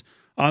days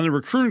on the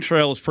recruiting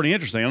trail is pretty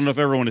interesting. I don't know if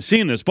everyone has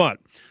seen this, but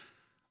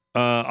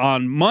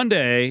on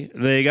Monday,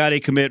 they got a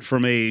commit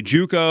from a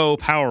JUCO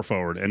power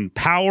forward, and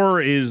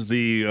power is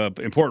the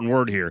important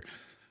word here.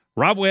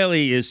 Rob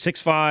Whaley is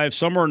 6'5",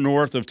 somewhere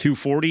north of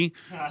 240.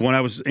 When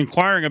I was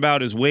inquiring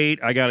about his weight,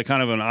 I got a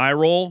kind of an eye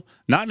roll.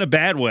 Not in a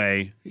bad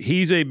way.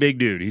 He's a big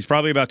dude. He's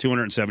probably about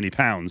 270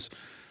 pounds.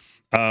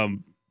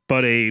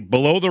 But a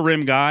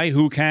below-the-rim guy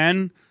who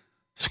can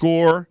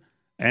score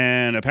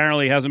and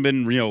apparently hasn't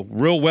been, real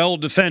well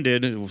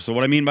defended. So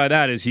what I mean by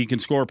that is he can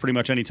score pretty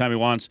much anytime he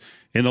wants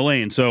in the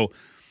lane. So,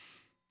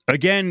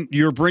 again,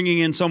 you're bringing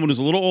in someone who's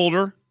a little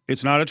older.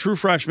 It's not a true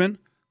freshman.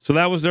 So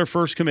that was their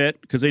first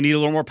commit because they need a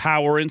little more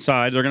power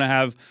inside. They're going to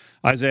have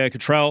Isaiah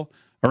Cottrell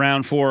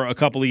around for a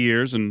couple of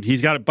years. And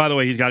he's got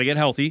to get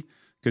healthy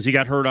because he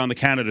got hurt on the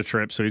Canada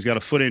trip. So he's got a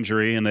foot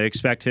injury, and they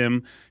expect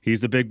him.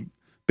 He's the big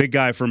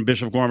guy from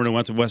Bishop Gorman who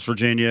went to West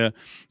Virginia.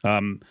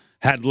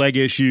 Had leg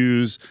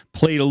issues,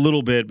 played a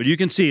little bit, but you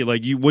can see,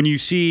 when you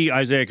see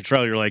Isaiah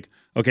Cottrell, you're like,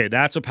 okay,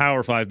 that's a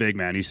Power 5 big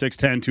man. He's 6'10",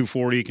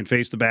 240, can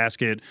face the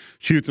basket,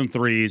 shoot some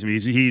threes. I mean,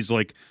 he's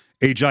like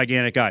a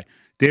gigantic guy.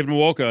 David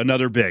Nwoka,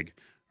 another big,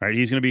 right?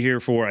 He's going to be here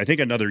for, I think,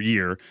 another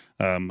year.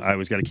 I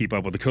always got to keep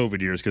up with the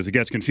COVID years because it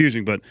gets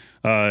confusing, but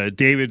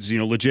David's,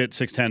 legit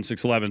 6'10",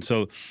 6'11",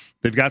 so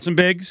they've got some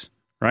bigs,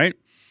 right?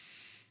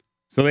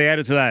 So they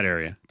added to that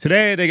area.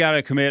 Today, they got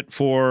a commit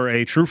for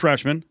a true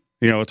freshman,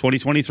 a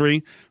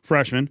 2023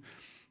 freshman,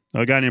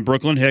 a guy named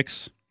Brooklyn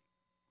Hicks,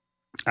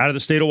 out of the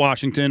state of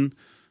Washington.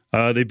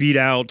 They beat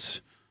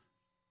out,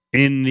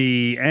 in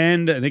the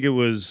end, I think it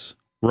was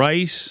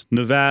Rice,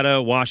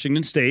 Nevada,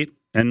 Washington State.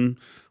 And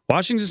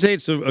Washington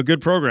State's a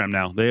good program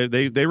now.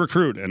 They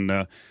recruit, and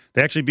they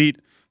actually beat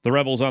the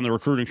Rebels on the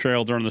recruiting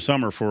trail during the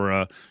summer for,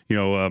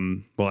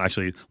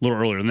 actually a little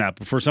earlier than that,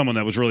 but for someone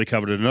that was really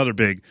coveted, another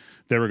big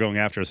they were going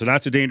after. So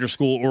that's a dangerous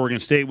school. Oregon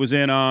State was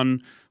in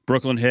on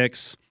Brooklyn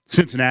Hicks.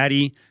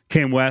 Cincinnati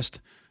came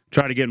west,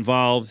 tried to get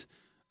involved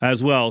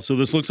as well. So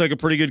this looks like a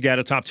pretty good get,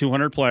 a top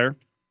 200 player,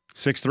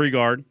 6'3"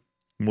 guard.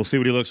 And we'll see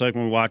what he looks like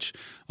when we watch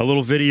a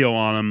little video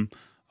on him.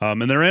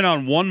 And they're in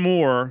on one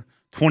more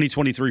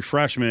 2023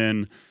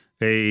 freshman,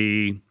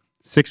 a 6'6",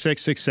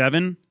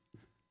 6'7"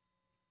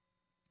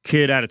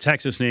 kid out of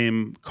Texas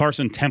named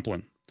Carson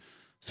Templin.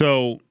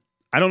 So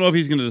I don't know if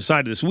he's going to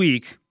decide this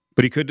week,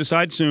 but he could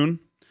decide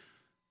soon.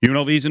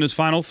 UNLV's in his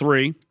final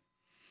 3.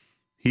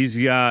 He's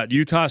got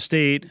Utah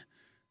State,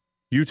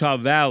 Utah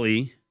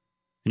Valley,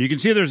 and you can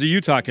see there's a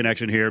Utah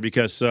connection here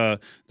because the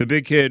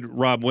big kid,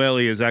 Rob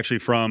Whaley, is actually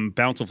from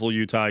Bountiful,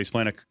 Utah. He's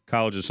playing at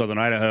College of Southern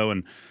Idaho,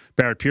 and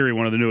Barrett Peary,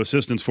 one of the new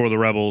assistants for the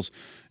Rebels,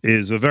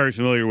 is very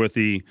familiar with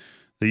the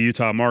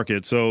Utah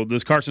market. So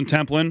this Carson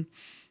Templin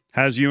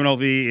has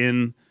UNLV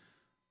in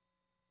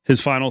his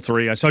final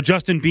 3. I saw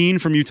Justin Bean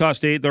from Utah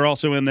State. They're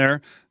also in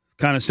there,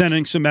 kind of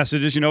sending some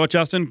messages. You know what,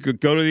 Justin?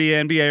 Go to the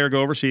NBA or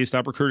go overseas.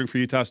 Stop recruiting for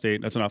Utah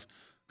State. That's enough.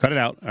 Cut it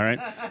out, all right?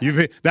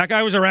 That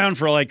guy was around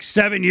for like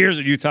 7 years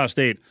at Utah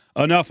State.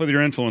 Enough with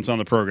your influence on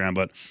the program.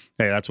 But,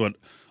 hey, that's what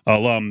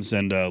alums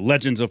and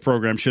legends of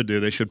programs should do.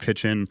 They should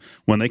pitch in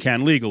when they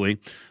can legally.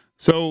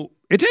 So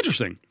it's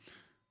interesting.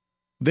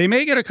 They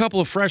may get a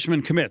couple of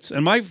freshman commits.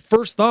 And my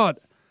first thought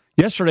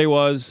yesterday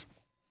was,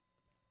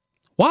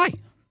 why?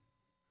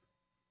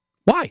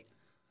 Why?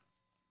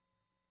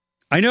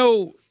 I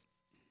know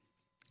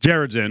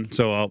Jared's in,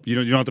 so you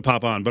don't have to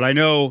pop on. But I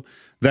know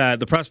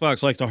that the press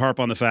box likes to harp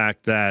on the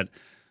fact that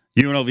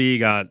UNLV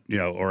got,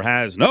 or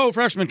has no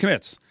freshman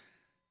commits.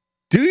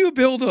 Do you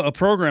build a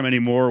program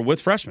anymore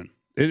with freshmen?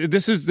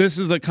 This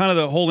is a kind of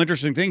the whole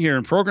interesting thing here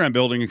in program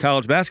building in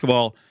college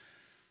basketball.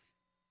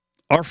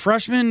 Are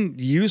freshmen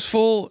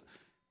useful?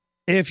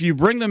 If you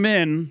bring them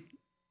in,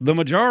 the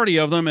majority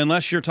of them,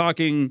 unless you're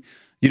talking,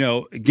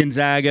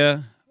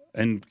 Gonzaga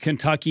and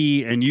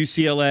Kentucky and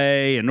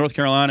UCLA and North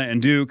Carolina and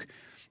Duke,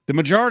 the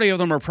majority of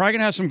them are probably going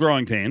to have some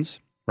growing pains.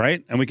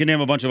 Right? And we can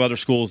name a bunch of other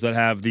schools that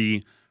have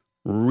the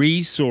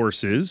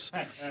resources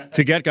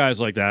to get guys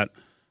like that.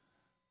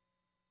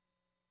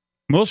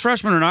 Most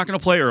freshmen are not going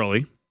to play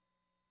early.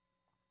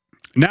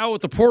 Now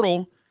with the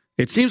portal,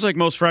 it seems like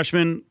most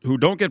freshmen who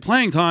don't get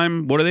playing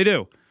time, what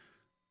do?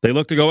 They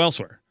look to go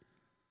elsewhere.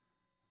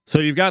 So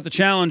you've got the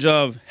challenge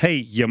of, hey,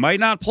 you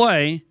might not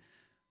play,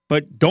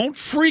 but don't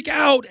freak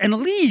out and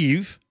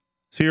leave.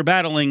 So you're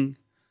battling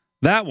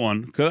that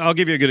one. I'll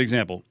give you a good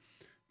example.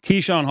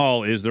 Keyshawn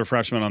Hall is their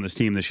freshman on this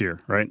team this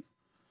year, right?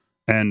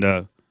 And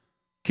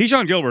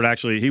Keyshawn Gilbert,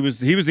 actually, he was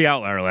the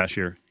outlier last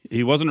year.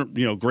 He wasn't,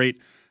 great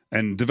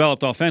and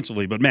developed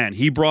offensively, but man,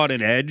 he brought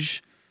an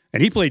edge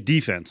and he played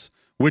defense,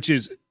 which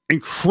is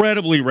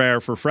incredibly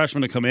rare for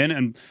freshmen to come in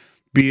and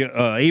be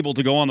able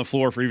to go on the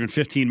floor for even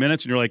 15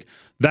 minutes. And you're like,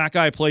 that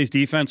guy plays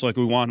defense like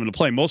we want him to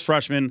play. Most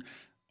freshmen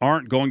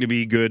aren't going to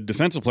be good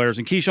defensive players.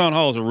 And Keyshawn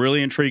Hall is a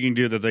really intriguing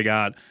dude that they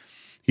got.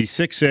 He's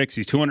 6'6",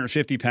 he's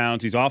 250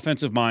 pounds, he's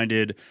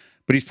offensive-minded,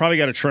 but he's probably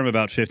got to trim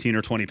about 15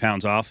 or 20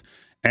 pounds off.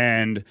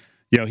 And,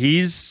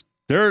 there's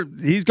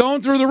he's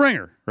going through the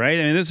ringer, right?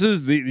 I mean, this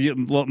is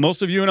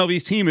most of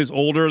UNLV's team is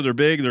older. They're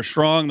big. They're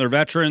strong. They're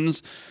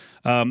veterans.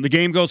 The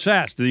game goes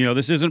fast.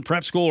 This isn't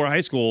prep school or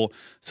high school.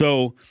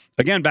 So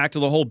again, back to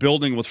the whole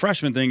building with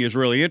freshmen thing is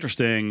really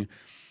interesting.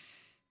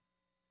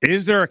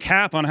 Is there a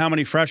cap on how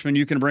many freshmen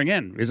you can bring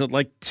in? Is it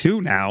like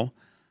 2 now?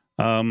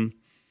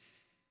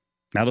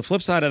 Now, the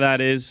flip side of that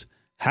is,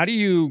 how do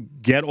you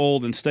get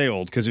old and stay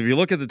old? Because if you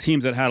look at the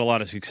teams that had a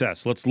lot of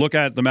success, let's look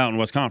at the Mountain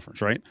West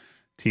Conference, right?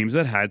 Teams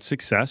that had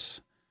success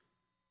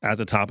at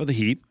the top of the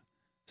heap,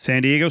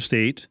 San Diego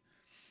State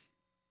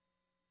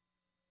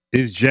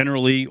is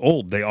generally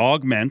old. They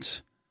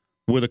augment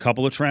with a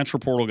couple of transfer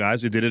portal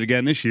guys. They did it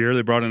again this year.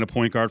 They brought in a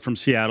point guard from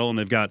Seattle, and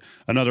they've got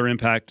another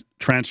impact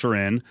transfer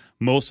in.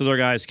 Most of their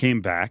guys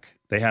came back.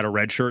 They had a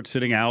red shirt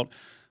sitting out,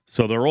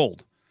 so they're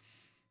old.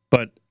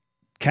 But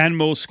can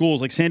most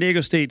schools, like San Diego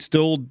State,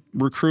 still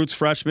recruits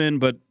freshmen?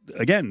 But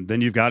again,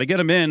 then you've got to get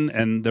them in,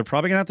 and they're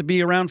probably going to have to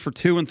be around for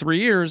 2 and 3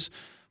 years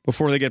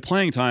before they get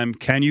playing time.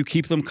 Can you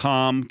keep them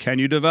calm? Can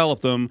you develop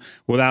them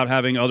without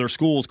having other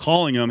schools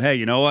calling them, hey,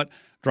 you know what,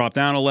 drop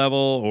down a level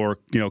or,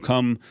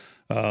 come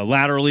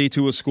laterally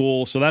to a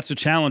school? So that's a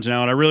challenge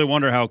now, and I really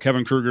wonder how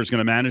Kevin Kruger is going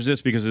to manage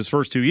this, because his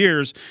first 2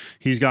 years,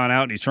 he's gone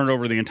out and he's turned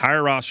over the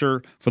entire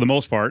roster, for the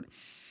most part,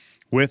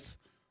 with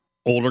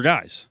older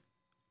guys.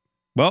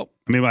 Well,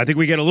 I think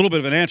we get a little bit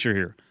of an answer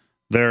here.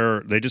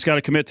 They just got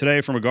to commit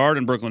today from a guard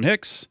in Brooklyn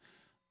Hicks.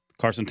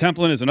 Carson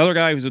Templin is another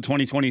guy who's a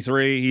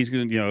 2023. He's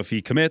going to, if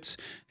he commits,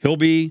 he'll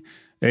be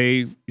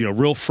a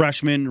real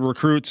freshman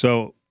recruit.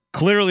 So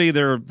clearly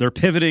they're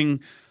pivoting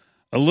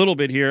a little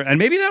bit here, and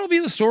maybe that'll be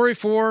the story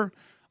for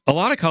a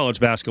lot of college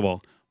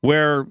basketball,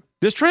 where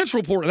this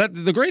transfer portal.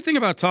 The great thing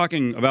about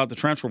talking about the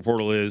transfer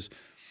portal is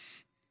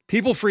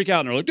people freak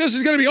out and they're like, "This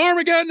is going to be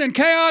Armageddon and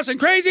chaos and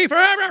crazy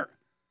forever."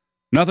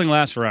 Nothing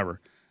lasts forever.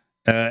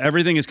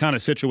 Everything is kind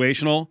of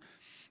situational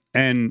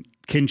and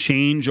can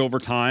change over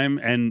time.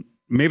 And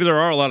maybe there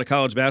are a lot of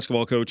college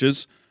basketball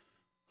coaches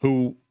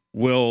who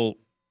will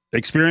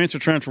experience a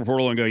transfer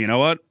portal and go, you know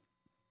what?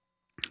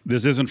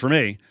 This isn't for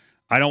me.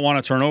 I don't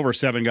want to turn over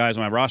 7 guys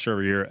on my roster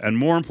every year. And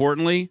more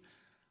importantly,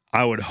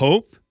 I would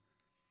hope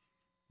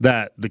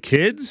that the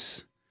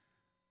kids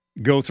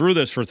go through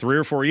this for 3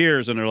 or 4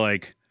 years and they're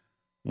like,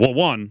 well,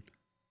 one,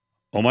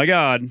 oh my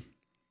God,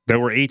 there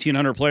were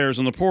 1,800 players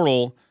in the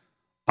portal.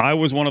 I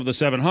was one of the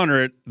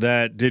 700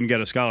 that didn't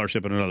get a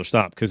scholarship at another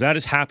stop, because that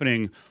is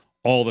happening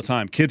all the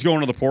time. Kids go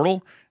into the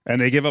portal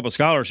and they give up a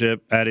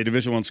scholarship at a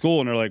Division I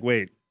school, and they're like,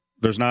 wait,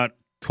 there's not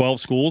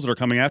 12 schools that are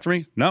coming after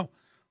me? No,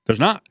 there's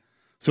not.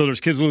 So there's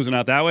kids losing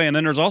out that way. And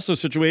then there's also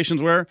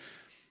situations where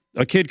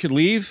a kid could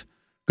leave,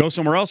 go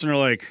somewhere else, and they're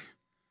like,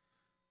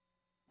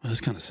 well,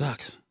 this kind of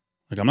sucks.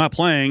 Like, I'm not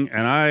playing,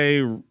 and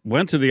I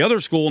went to the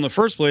other school in the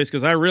first place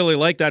because I really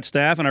like that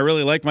staff, and I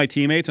really like my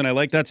teammates, and I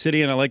like that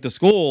city, and I like the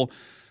school.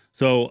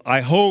 So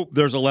I hope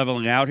there's a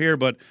leveling out here,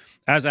 but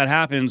as that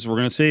happens, we're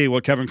going to see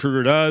what Kevin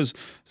Kruger does.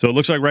 So it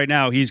looks like right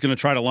now he's going to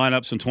try to line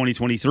up some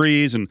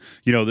 2023s, and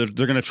they're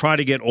going to try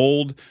to get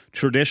old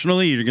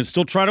traditionally. You're going to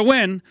still try to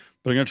win,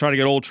 but they're going to try to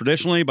get old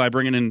traditionally by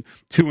bringing in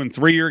 2 and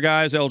 3 year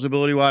guys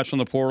eligibility-wise from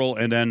the portal,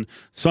 and then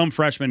some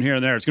freshmen here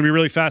and there. It's going to be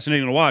really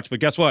fascinating to watch. But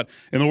guess what?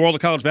 In the world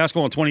of college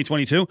basketball in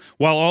 2022,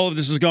 while all of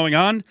this is going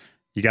on,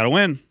 you got to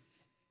win.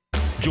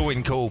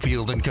 Join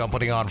Cofield and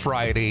Company on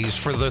Fridays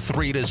for the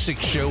 3 to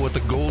 6 show at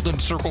the Golden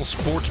Circle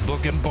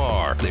Sportsbook and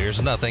Bar.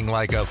 There's nothing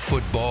like a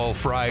football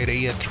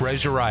Friday at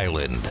Treasure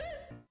Island.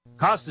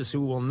 Costas,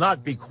 who will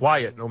not be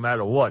quiet no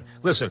matter what.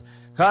 Listen,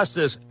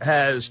 Costas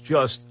has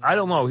just, I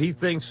don't know, he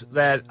thinks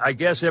that, I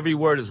guess every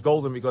word is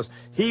golden because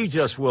he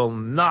just will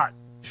not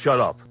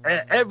shut up.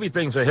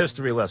 Everything's a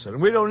history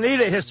lesson. We don't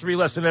need a history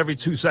lesson every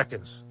 2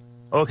 seconds.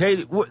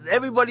 Okay,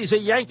 everybody's a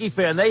Yankee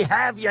fan. They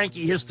have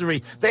Yankee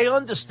history. They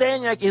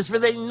understand Yankee history.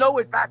 They know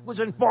it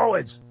backwards and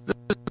forwards. This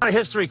is not a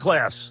history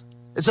class.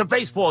 It's a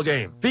baseball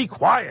game. Be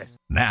quiet.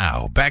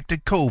 Now, back to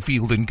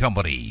Cofield and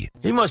Company.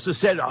 He must have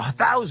said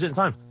 1,000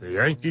 times, the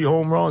Yankee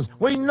home runs.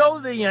 We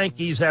know the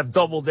Yankees have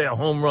doubled their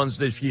home runs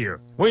this year.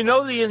 We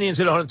know the Indians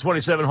hit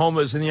 127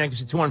 homers and the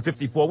Yankees hit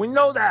 254. We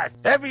know that.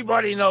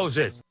 Everybody knows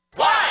it.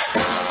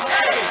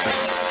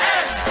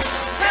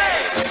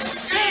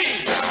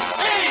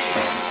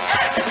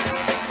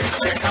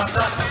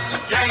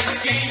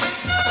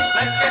 Yankees,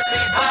 let's get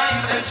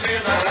behind the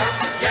cheerleader.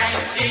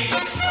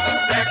 Yankees,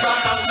 they're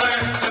gonna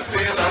learn to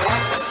feel the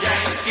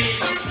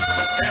Yankees.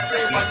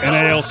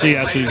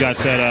 NALCS we've got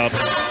set up.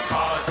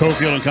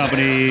 Cofield and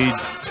Company,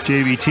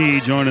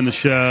 JVT joining the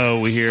show.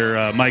 We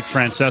hear Mike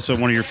Francesa,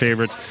 one of your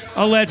favorites,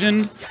 a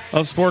legend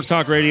of sports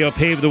talk radio,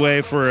 paved the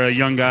way for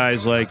young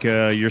guys like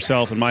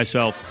yourself and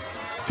myself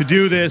to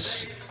do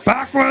this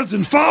backwards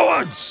and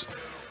forwards.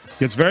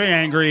 Gets very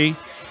angry.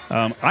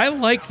 I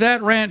like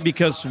that rant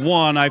because,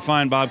 one, I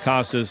find Bob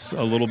Costas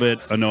a little bit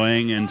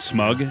annoying and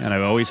smug, and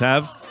I always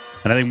have.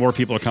 And I think more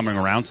people are coming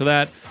around to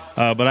that.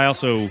 But I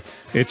also,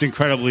 it's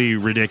incredibly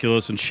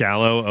ridiculous and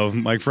shallow of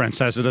Mike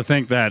Francesa to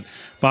think that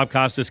Bob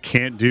Costas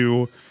can't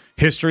do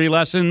history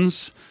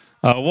lessons.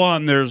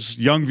 One, there's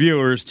young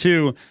viewers.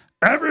 Two,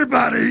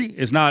 everybody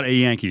is not a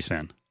Yankees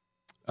fan.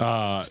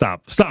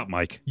 Stop,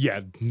 Mike.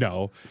 Yeah,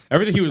 no.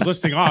 Everything he was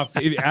listing off,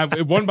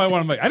 one by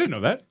one, I'm like, I didn't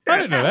know that.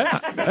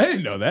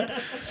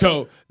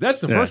 So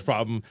that's the first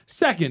problem.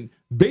 Second,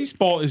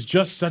 baseball is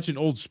just such an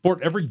old sport.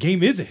 Every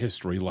game is a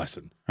history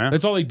lesson. Huh?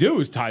 That's all they do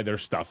is tie their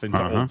stuff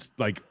into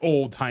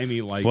old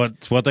timey,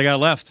 What's what they got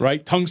left?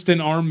 right?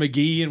 Tungsten arm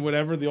McGee and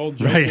whatever the old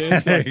joke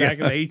is, back in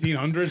the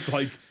 1800s.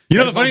 Like,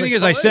 The funny thing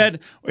is, I said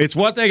it's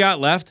what they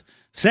got left.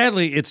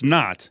 Sadly, it's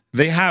not.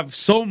 They have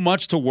so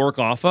much to work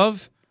off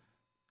of.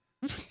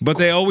 But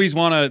they always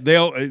want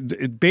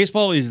to.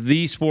 Baseball is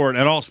the sport,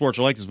 and all sports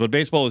are like this. But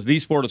baseball is the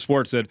sport of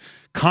sports that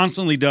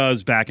constantly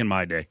does back in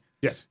my day.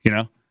 Yes,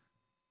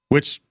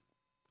 which,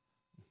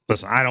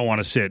 listen, I don't want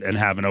to sit and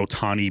have an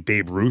Ohtani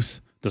Babe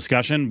Ruth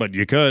discussion, but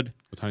you could.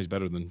 Ohtani's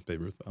better than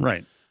Babe Ruth, though.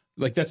 Right?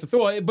 Like that's the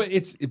thought. But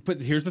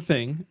here's the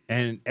thing,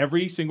 and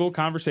every single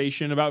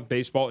conversation about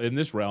baseball in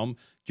this realm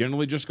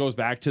generally just goes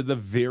back to the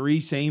very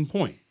same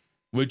point,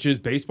 which is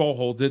baseball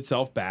holds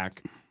itself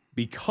back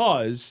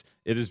because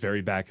it is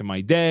very back in my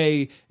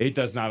day. It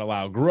does not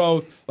allow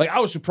growth. Like,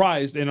 I was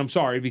surprised, and I'm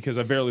sorry because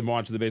I barely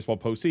watched the baseball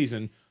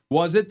postseason.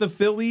 Was it the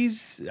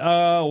Phillies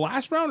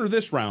last round or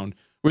this round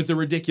with the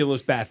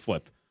ridiculous bat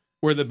flip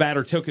where the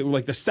batter took it,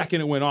 like the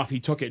second it went off, he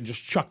took it and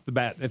just chucked the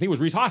bat. I think it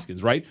was Rhys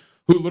Hoskins, right?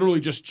 Who literally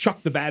just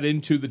chucked the bat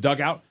into the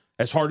dugout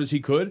as hard as he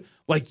could.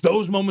 Like,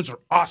 those moments are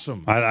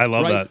awesome. I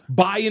love that.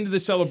 Buy into the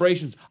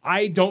celebrations.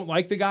 I don't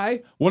like the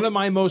guy. One of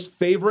my most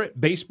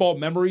favorite baseball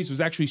memories was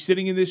actually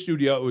sitting in this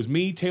studio. It was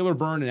me, Taylor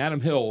Byrne, and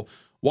Adam Hill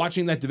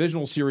watching that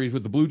divisional series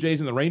with the Blue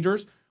Jays and the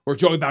Rangers where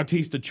Joey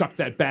Bautista chucked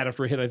that bat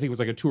after a hit. I think it was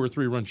like a 2 or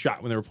 3 run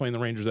shot when they were playing the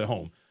Rangers at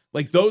home.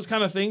 Like, those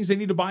kind of things they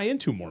need to buy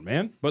into more,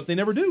 man. But they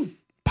never do.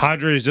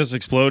 Padres just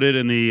exploded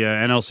in the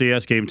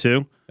NLCS game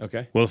 2.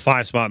 Okay. With a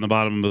 5 spot in the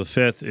bottom of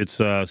the 5th. It's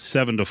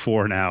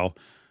 7-4 now.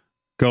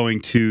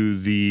 Going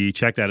to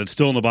check that. It's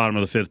still in the bottom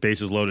of the 5th.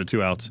 Bases loaded,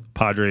 2 outs.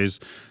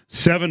 Padres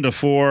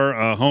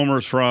 7-4.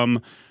 Homers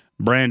from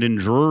Brandon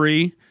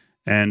Drury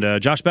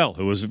and Josh Bell,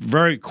 who was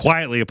very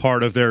quietly a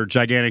part of their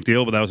gigantic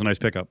deal, but that was a nice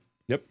pickup.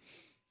 Yep.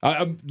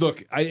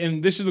 Look,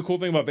 and this is the cool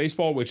thing about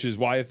baseball, which is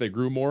why if they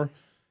grew more,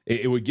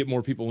 it would get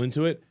more people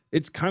into it.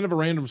 It's kind of a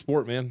random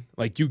sport, man.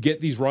 Like, you get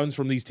these runs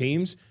from these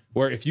teams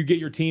where if you get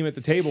your team at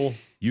the table,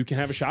 you can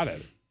have a shot at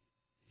it.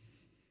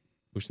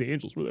 Wish the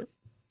Angels were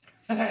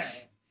there.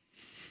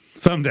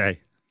 Someday.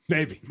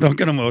 Maybe. Don't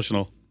get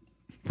emotional.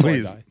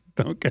 Please.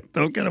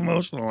 Don't get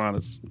emotional on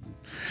us.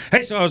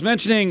 Hey, so I was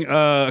mentioning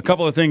a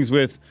couple of things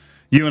with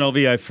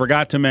UNLV. I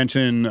forgot to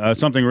mention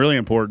something really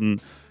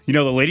important.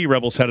 The Lady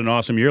Rebels had an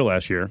awesome year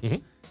last year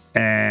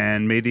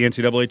and made the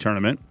NCAA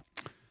tournament.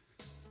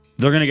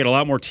 They're going to get a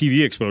lot more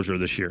TV exposure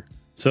this year.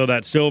 So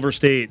that Silver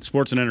State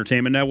Sports and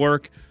Entertainment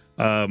Network,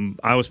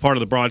 I was part of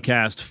the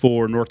broadcast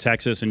for North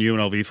Texas and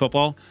UNLV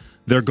football.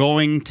 They're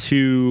going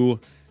to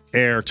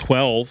air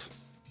 12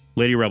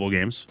 Lady Rebel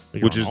games,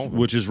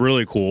 which is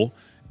really cool.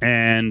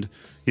 And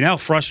you know how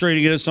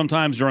frustrating it is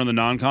sometimes during the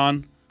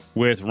non-con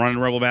with running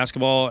Rebel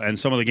basketball and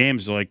some of the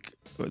games like,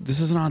 this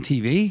isn't on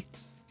TV?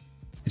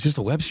 It's just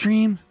a web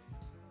stream?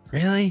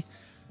 Really?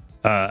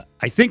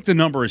 I think the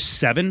number is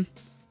 7.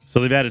 So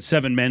they've added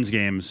 7 men's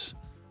games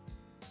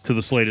to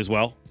the slate as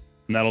well.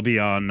 And that'll be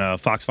on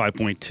Fox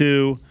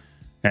 5.2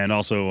 and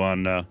also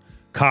on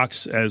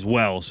Cox as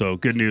well. So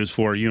good news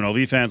for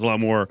UNLV fans. A lot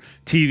more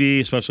TV,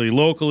 especially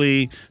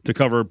locally, to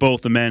cover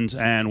both the men's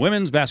and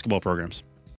women's basketball programs.